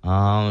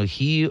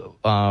 he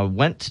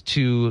went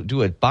to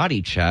do a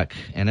body check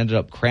and ended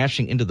up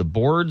crashing into the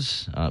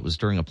boards. It was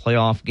during a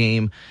playoff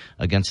game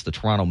against the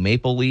Toronto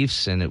Maple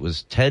Leafs, and it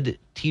was Ted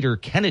Teeter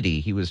Kennedy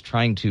he was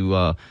trying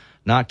to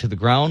knock to the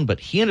ground, but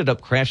he ended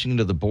up crashing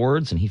into the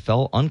boards, and he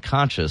fell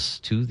unconscious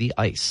to the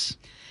ice.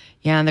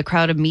 Yeah, and the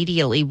crowd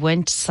immediately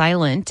went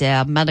silent.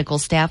 Medical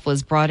staff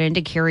was brought in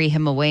to carry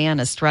him away on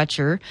a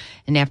stretcher.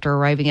 And after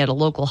arriving at a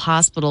local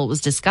hospital, it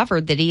was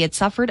discovered that he had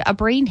suffered a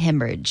brain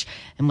hemorrhage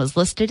and was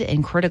listed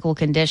in critical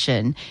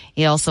condition.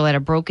 He also had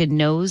a broken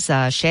nose,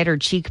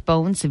 shattered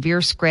cheekbone,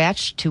 severe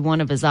scratch to one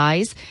of his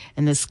eyes.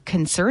 And this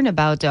concern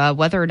about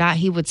whether or not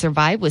he would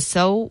survive was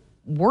so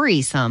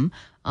worrisome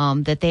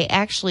that they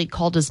actually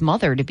called his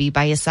mother to be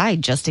by his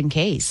side just in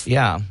case.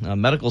 Yeah,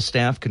 medical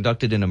staff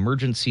conducted an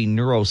emergency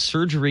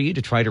neurosurgery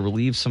to try to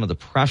relieve some of the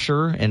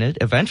pressure, and it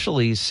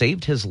eventually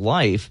saved his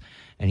life.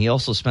 And he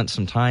also spent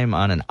some time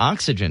on an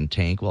oxygen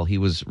tank while he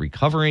was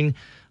recovering.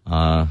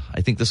 I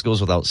think this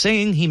goes without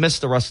saying. He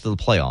missed the rest of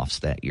the playoffs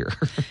that year.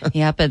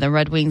 Yep, and the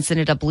Red Wings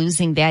ended up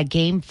losing that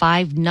game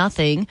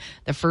 5-0,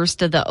 the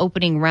first of the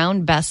opening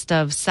round best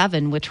of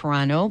 7 with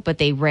Toronto, but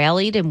they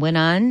rallied and went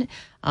on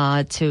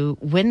to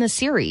win the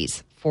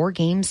series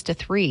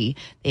 4-3.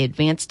 They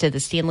advanced to the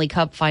Stanley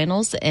Cup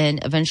Finals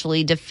and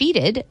eventually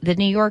defeated the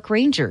New York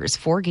Rangers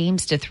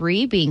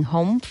 4-3, being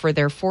home for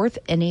their 4th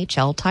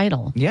NHL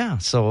title. Yeah,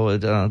 so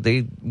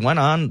they went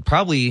on.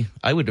 Probably,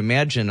 I would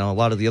imagine a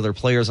lot of the other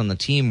players on the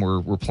team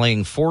were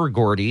playing for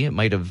Gordy. It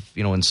might have,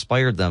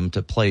 inspired them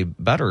to play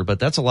better, but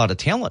that's a lot of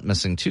talent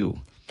missing too.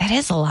 That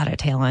is a lot of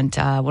talent.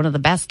 One of the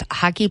best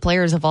hockey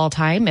players of all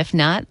time, if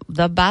not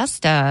the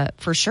best,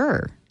 for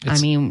sure.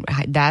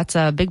 That's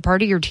a big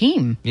part of your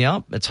team.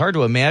 Yeah, it's hard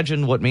to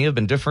imagine what may have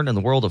been different in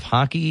the world of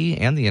hockey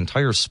and the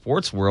entire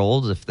sports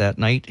world if that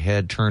night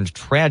had turned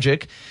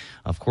tragic.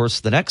 Of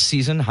course, the next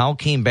season, Howe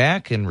came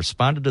back and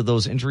responded to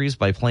those injuries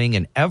by playing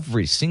in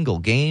every single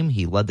game.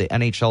 He led the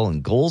NHL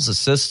in goals,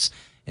 assists,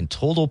 and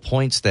total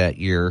points that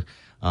year.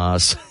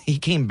 So he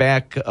came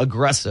back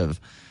aggressive.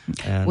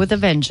 And, with a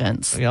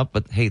vengeance. Yeah,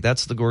 but hey,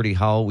 that's the Gordie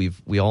Howe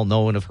we all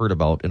know and have heard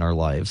about in our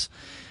lives.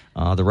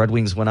 The Red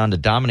Wings went on to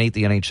dominate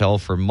the NHL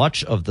for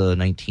much of the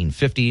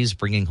 1950s,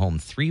 bringing home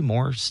 3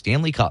 more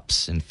Stanley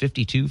Cups in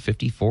 52,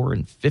 54,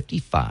 and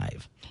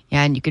 55.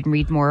 Yeah, and you can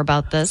read more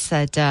about this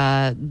at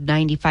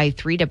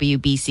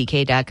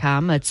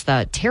 953wbck.com. It's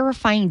the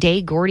terrifying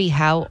day Gordie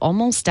Howe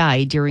almost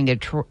died during a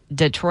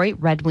Detroit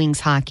Red Wings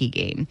hockey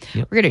game.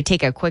 Yep. We're going to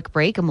take a quick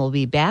break, and we'll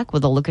be back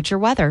with a look at your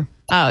weather.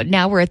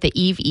 Now we're at the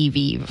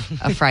eve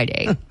of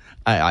Friday.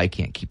 I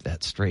can't keep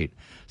that straight.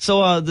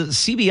 So the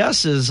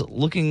CBS is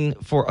looking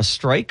for a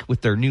strike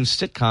with their new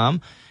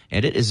sitcom,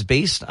 and it is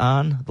based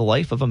on the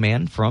life of a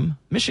man from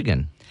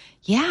Michigan.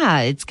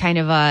 Yeah, it's kind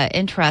of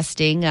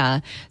interesting.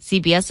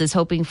 CBS is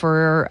hoping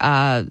for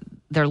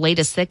their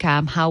latest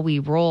sitcom, How We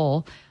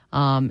Roll.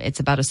 It's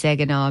about a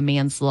Saginaw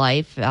man's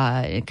life,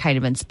 kind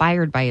of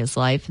inspired by his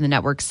life. And the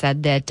network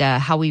said that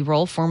How We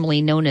Roll,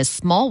 formerly known as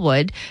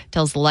Smallwood,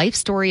 tells the life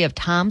story of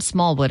Tom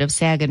Smallwood of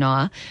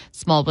Saginaw.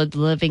 Smallwood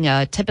living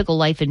a typical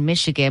life in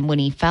Michigan when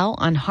he fell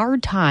on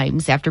hard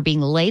times after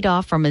being laid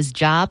off from his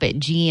job at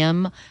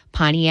GM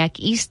Pontiac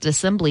East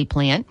Assembly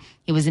Plant.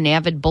 He was an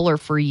avid bowler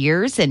for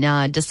years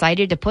and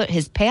decided to put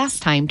his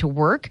pastime to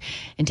work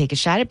and take a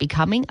shot at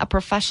becoming a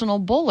professional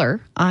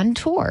bowler on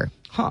tour.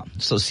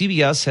 So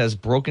CBS has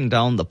broken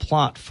down the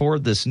plot for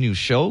this new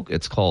show.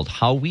 It's called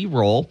How We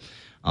Roll.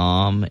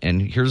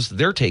 And here's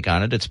their take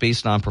on it. It's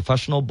based on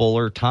professional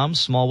bowler Tom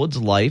Smallwood's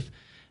life.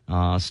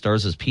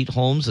 Stars as Pete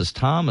Holmes as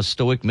Tom, a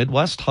stoic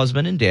Midwest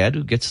husband and dad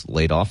who gets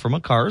laid off from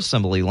a car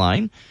assembly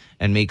line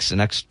and makes an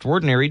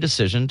extraordinary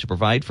decision to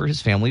provide for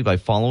his family by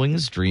following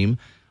his dream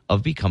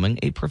of becoming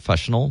a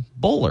professional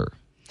bowler.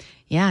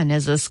 Yeah, and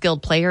as a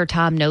skilled player,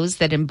 Tom knows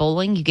that in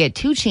bowling, you get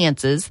 2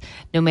 chances.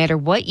 No matter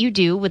what you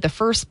do with the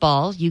first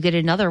ball, you get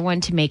another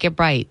one to make it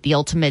right, the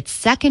ultimate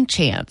second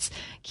chance.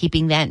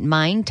 Keeping that in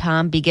mind,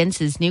 Tom begins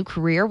his new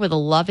career with a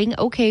loving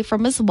okay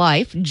from his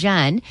wife,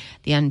 Jen,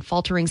 the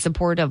unfaltering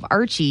support of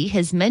Archie,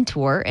 his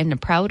mentor, and the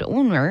proud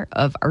owner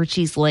of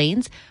Archie's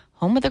Lanes,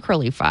 home of the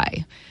curly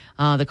fry.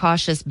 The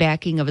cautious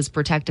backing of his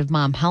protective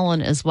mom,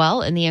 Helen, as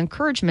well, and the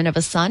encouragement of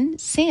his son,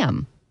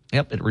 Sam.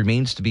 Yep, it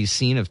remains to be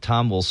seen if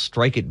Tom will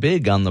strike it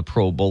big on the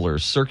pro bowler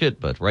circuit,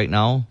 but right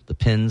now the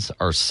pins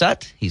are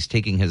set. He's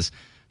taking his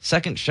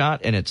second shot,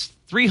 and it's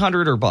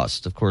 300 or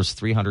bust. Of course,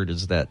 300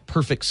 is that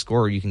perfect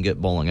score you can get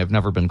bowling. I've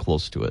never been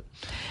close to it.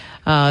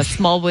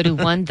 Smallwood, who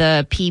won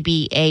the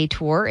PBA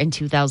Tour in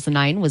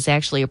 2009, was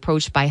actually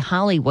approached by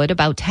Hollywood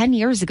about 10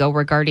 years ago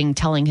regarding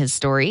telling his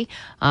story.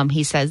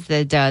 He says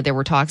that there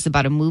were talks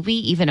about a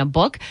movie, even a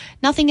book.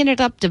 Nothing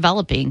ended up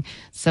developing.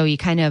 So you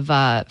kind of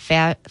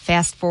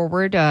fast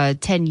forward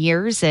 10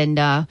 years,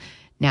 and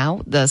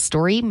now the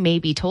story may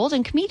be told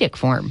in comedic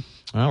form.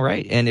 All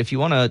right. And if you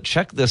want to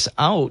check this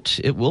out,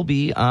 it will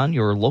be on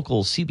your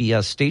local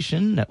CBS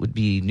station. That would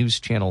be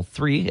News Channel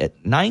 3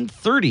 at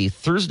 9:30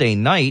 Thursday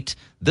night,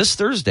 this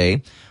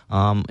Thursday.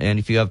 And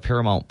if you have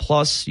Paramount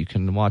Plus, you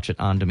can watch it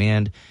on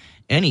demand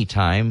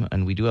anytime.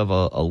 And we do have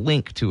a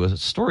link to a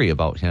story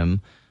about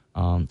him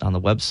on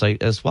the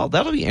website as well.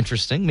 That'll be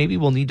interesting. Maybe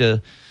we'll need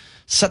to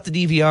set the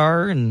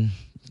DVR and...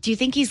 Do you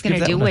think he's going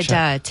to do what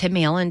Tim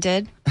Allen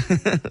did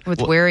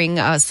with wearing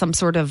some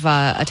sort of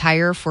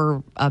attire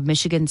for a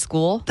Michigan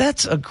school?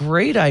 That's a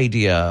great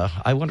idea.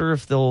 I wonder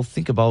if they'll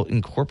think about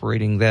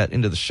incorporating that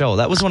into the show.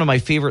 That was one of my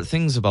favorite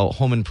things about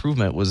Home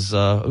Improvement was,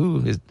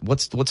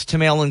 what's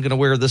Tim Allen going to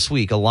wear this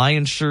week? A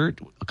Lions shirt,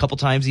 a couple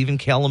times even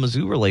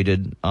Kalamazoo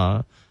related,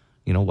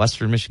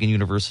 Western Michigan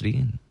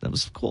University. That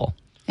was cool.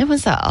 It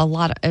was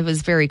it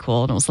was very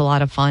cool, and it was a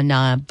lot of fun.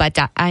 But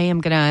I'm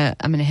gonna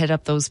hit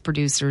up those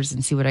producers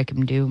and see what I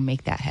can do,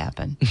 make that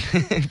happen.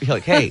 Be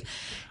like, hey,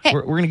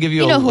 we're gonna give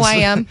you. You know who I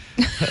am.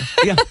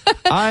 Yeah,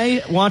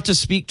 I want to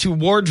speak to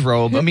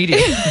wardrobe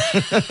immediately.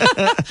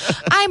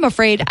 I'm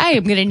afraid I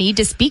am gonna need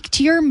to speak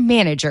to your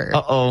manager.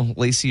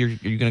 Lacey, are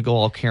you gonna go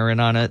all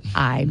Karen on it?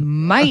 I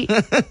might.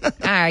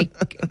 I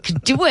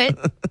could do it.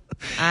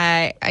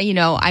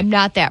 I'm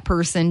not that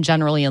person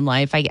generally in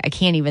life. I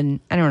can't even,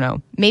 I don't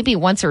know, maybe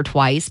once or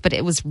twice, but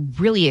it was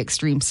really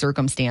extreme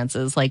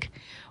circumstances. Like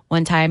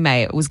one time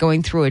I was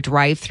going through a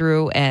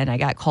drive-through and I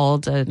got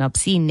called an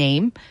obscene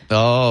name.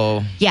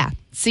 Oh. Yeah.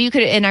 So you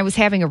could, and I was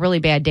having a really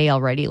bad day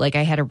already. Like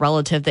I had a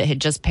relative that had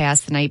just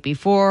passed the night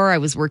before. I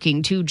was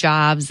working 2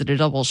 jobs at a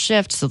double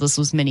shift. So this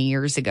was many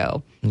years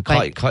ago.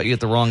 Caught you at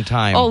the wrong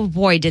time. Oh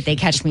boy, did they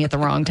catch me at the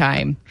wrong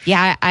time.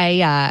 Yeah,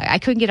 I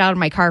couldn't get out of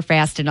my car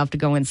fast enough to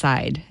go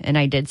inside. And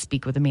I did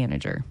speak with the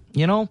manager.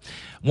 You know,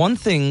 one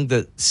thing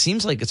that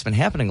seems like it's been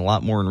happening a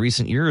lot more in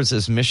recent years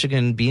is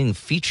Michigan being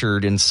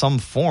featured in some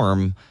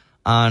form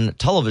on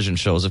television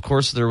shows. Of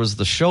course, there was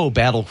the show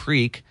Battle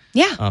Creek.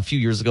 Yeah. A few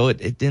years ago.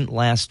 It didn't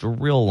last a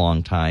real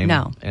long time.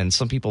 No. And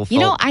some people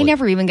felt I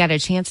never even got a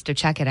chance to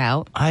check it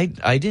out. I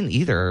didn't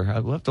either.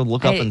 I'll have to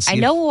look up and see. I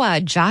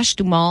know Josh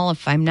Duhamel,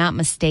 if I'm not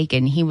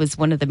mistaken, he was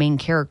one of the main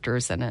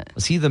characters in it.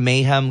 Was he the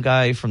Mayhem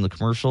guy from the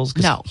commercials?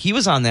 'Cause No. he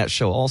was on that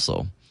show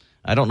also.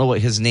 I don't know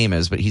what his name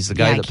is, but he's the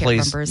guy that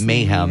plays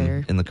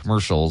Mayhem in the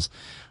commercials.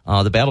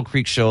 The Battle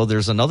Creek show.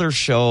 There's another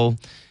show.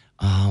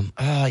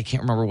 I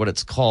can't remember what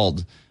it's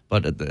called.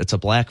 But it's a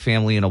black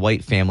family and a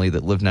white family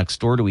that live next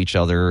door to each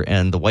other,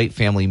 and the white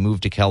family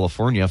moved to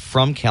California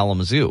from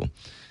Kalamazoo.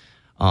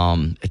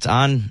 It's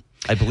on,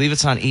 I believe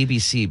it's on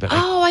ABC. But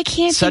I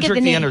can't think of Cedric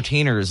the the name.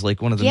 Entertainer is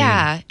like one of the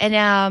Yeah,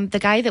 and the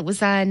guy that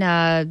was on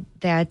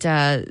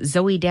that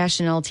Zoe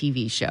Deschanel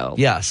TV show.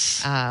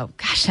 Yes.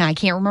 Gosh, I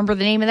can't remember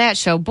the name of that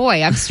show.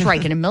 Boy, I'm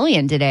striking a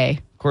million today.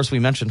 Of course, we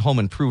mentioned Home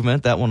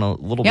Improvement, that one a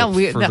little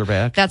bit further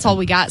back. That's all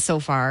we got so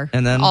far.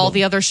 And then all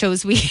the other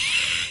shows we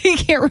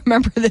can't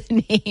remember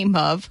the name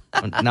of.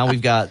 Now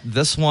we've got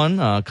this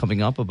one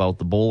coming up about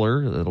the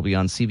bowler. It'll be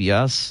on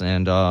CBS.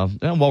 And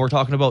while we're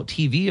talking about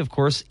TV, of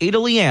course, Ada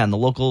Leanne, the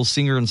local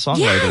singer and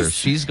songwriter, Yes.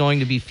 she's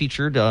going to be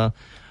featured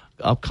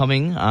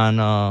upcoming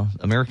on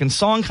American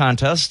Song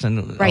Contest.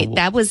 And Right,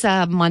 that was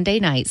Monday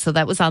night, so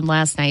that was on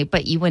last night.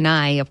 But you and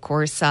I, of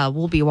course,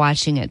 will be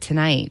watching it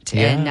tonight.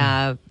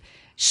 Yeah. And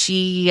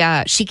she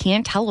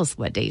can't tell us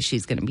what day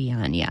she's going to be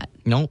on yet.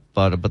 No,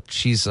 but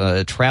she's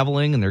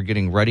traveling, and they're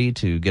getting ready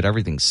to get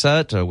everything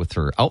set with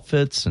her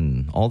outfits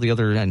and all the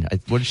other. And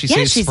what did she say?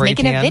 Yeah, she's Spray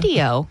making tan? a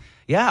video.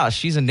 Yeah,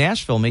 she's in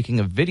Nashville making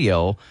a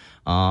video.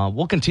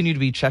 We'll continue to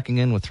be checking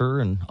in with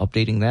her and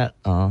updating that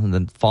in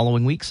the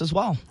following weeks as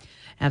well.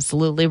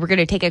 Absolutely. We're going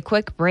to take a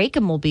quick break,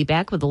 and we'll be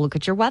back with a look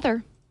at your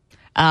weather.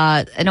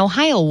 An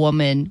Ohio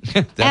woman.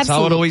 That's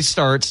how it always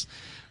starts.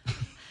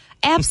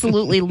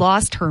 Absolutely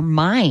lost her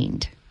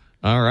mind.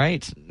 All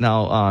right.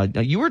 Now,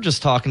 you were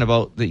just talking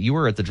about that you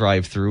were at the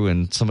drive-thru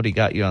and somebody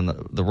got you on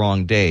the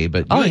wrong day,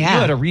 but you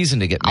had a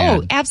reason to get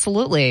mad. Oh,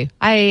 absolutely.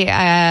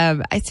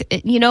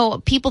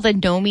 People that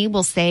know me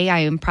will say I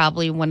am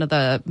probably one of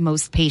the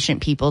most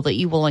patient people that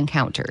you will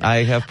encounter.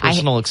 I have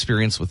personal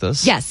experience with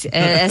this. Yes,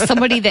 as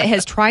somebody that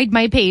has tried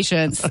my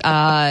patience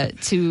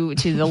to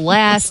the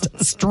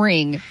last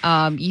string,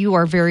 you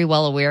are very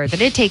well aware that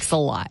it takes a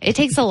lot. It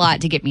takes a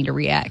lot to get me to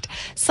react.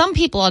 Some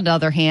people, on the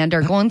other hand,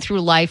 are going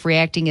through life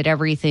reacting at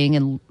everything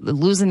and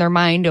losing their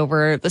mind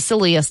over the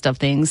silliest of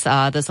things,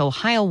 this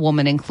Ohio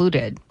woman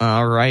included.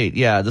 All right.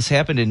 Yeah, this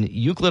happened in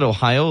Euclid,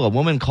 Ohio. A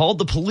woman called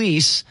the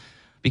police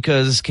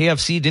because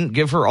KFC didn't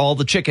give her all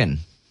the chicken.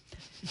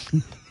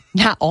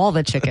 Not all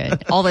the chicken,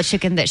 all the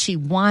chicken that she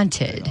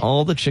wanted.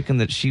 All the chicken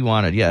that she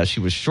wanted. Yeah, she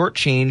was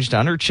shortchanged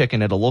on her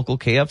chicken at a local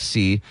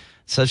KFC.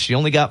 Says she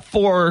only got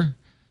 4.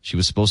 She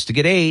was supposed to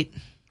get 8.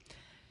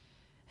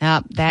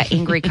 That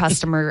angry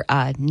customer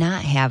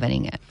not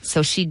having it.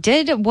 So she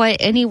did what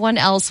anyone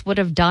else would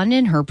have done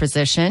in her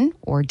position,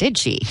 or did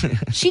she?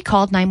 She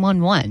called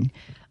 911.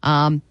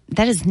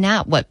 That is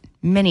not what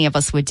many of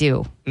us would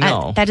do.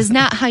 No. That is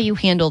not how you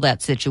handle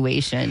that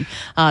situation.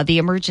 The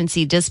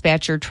emergency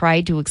dispatcher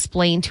tried to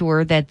explain to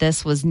her that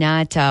this was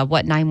not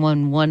what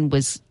 911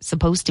 was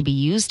supposed to be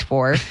used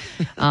for.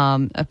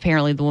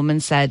 Apparently, the woman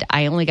said,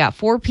 I only got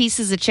 4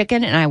 pieces of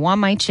chicken and I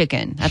want my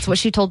chicken. That's what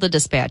she told the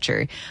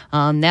dispatcher.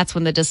 That's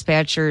when the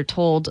dispatcher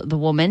told the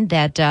woman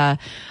that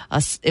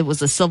it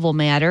was a civil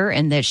matter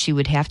and that she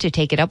would have to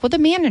take it up with the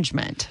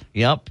management.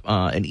 Yep.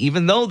 And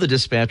even though the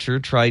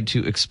dispatcher tried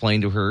to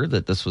explain to her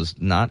that this was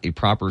not a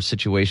proper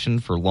situation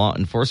for law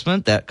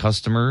enforcement, that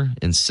customer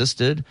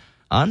insisted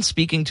on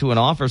speaking to an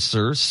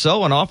officer.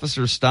 So an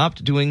officer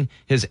stopped doing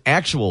his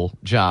actual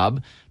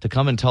job to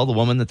come and tell the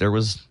woman that there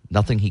was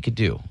nothing he could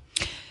do.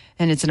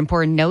 And it's an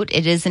important note.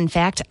 It is, in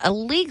fact,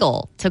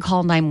 illegal to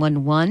call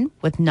 911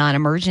 with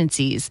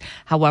non-emergencies.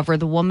 However,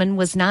 the woman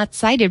was not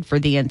cited for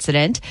the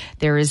incident.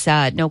 There is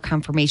no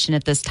confirmation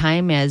at this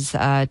time as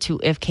to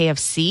if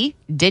KFC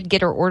did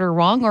get her order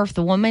wrong or if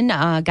the woman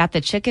got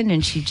the chicken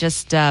and she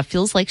just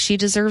feels like she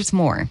deserves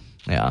more.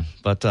 Yeah,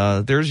 but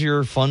there's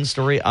your fun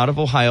story out of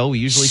Ohio. We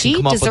usually She can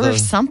come up with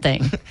deserves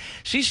something.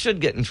 She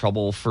should get in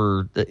trouble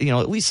for, at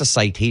least a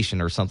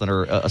citation or something,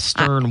 or a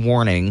stern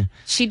warning.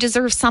 She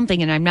deserves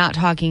something, and I'm not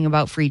talking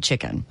about free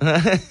chicken.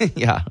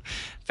 Yeah.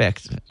 In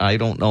fact, I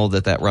don't know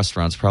that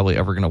restaurant's probably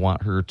ever going to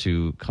want her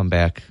to come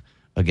back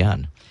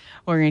again.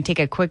 We're going to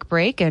take a quick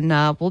break, and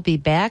we'll be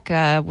back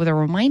with a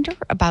reminder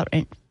about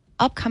an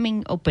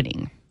upcoming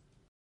opening.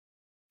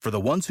 For the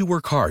ones who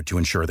work hard to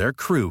ensure their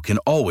crew can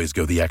always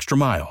go the extra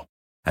mile,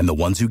 and the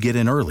ones who get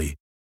in early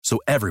so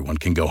everyone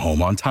can go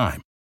home on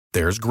time,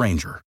 there's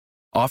Grainger,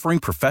 offering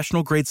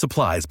professional-grade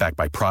supplies backed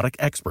by product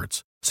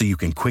experts so you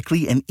can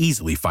quickly and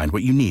easily find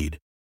what you need.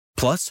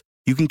 Plus,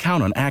 you can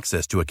count on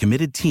access to a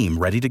committed team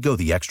ready to go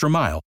the extra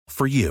mile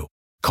for you.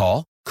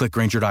 Call, click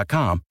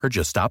Grainger.com, or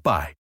just stop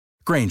by.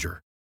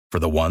 Grainger, for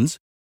the ones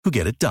who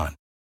get it done.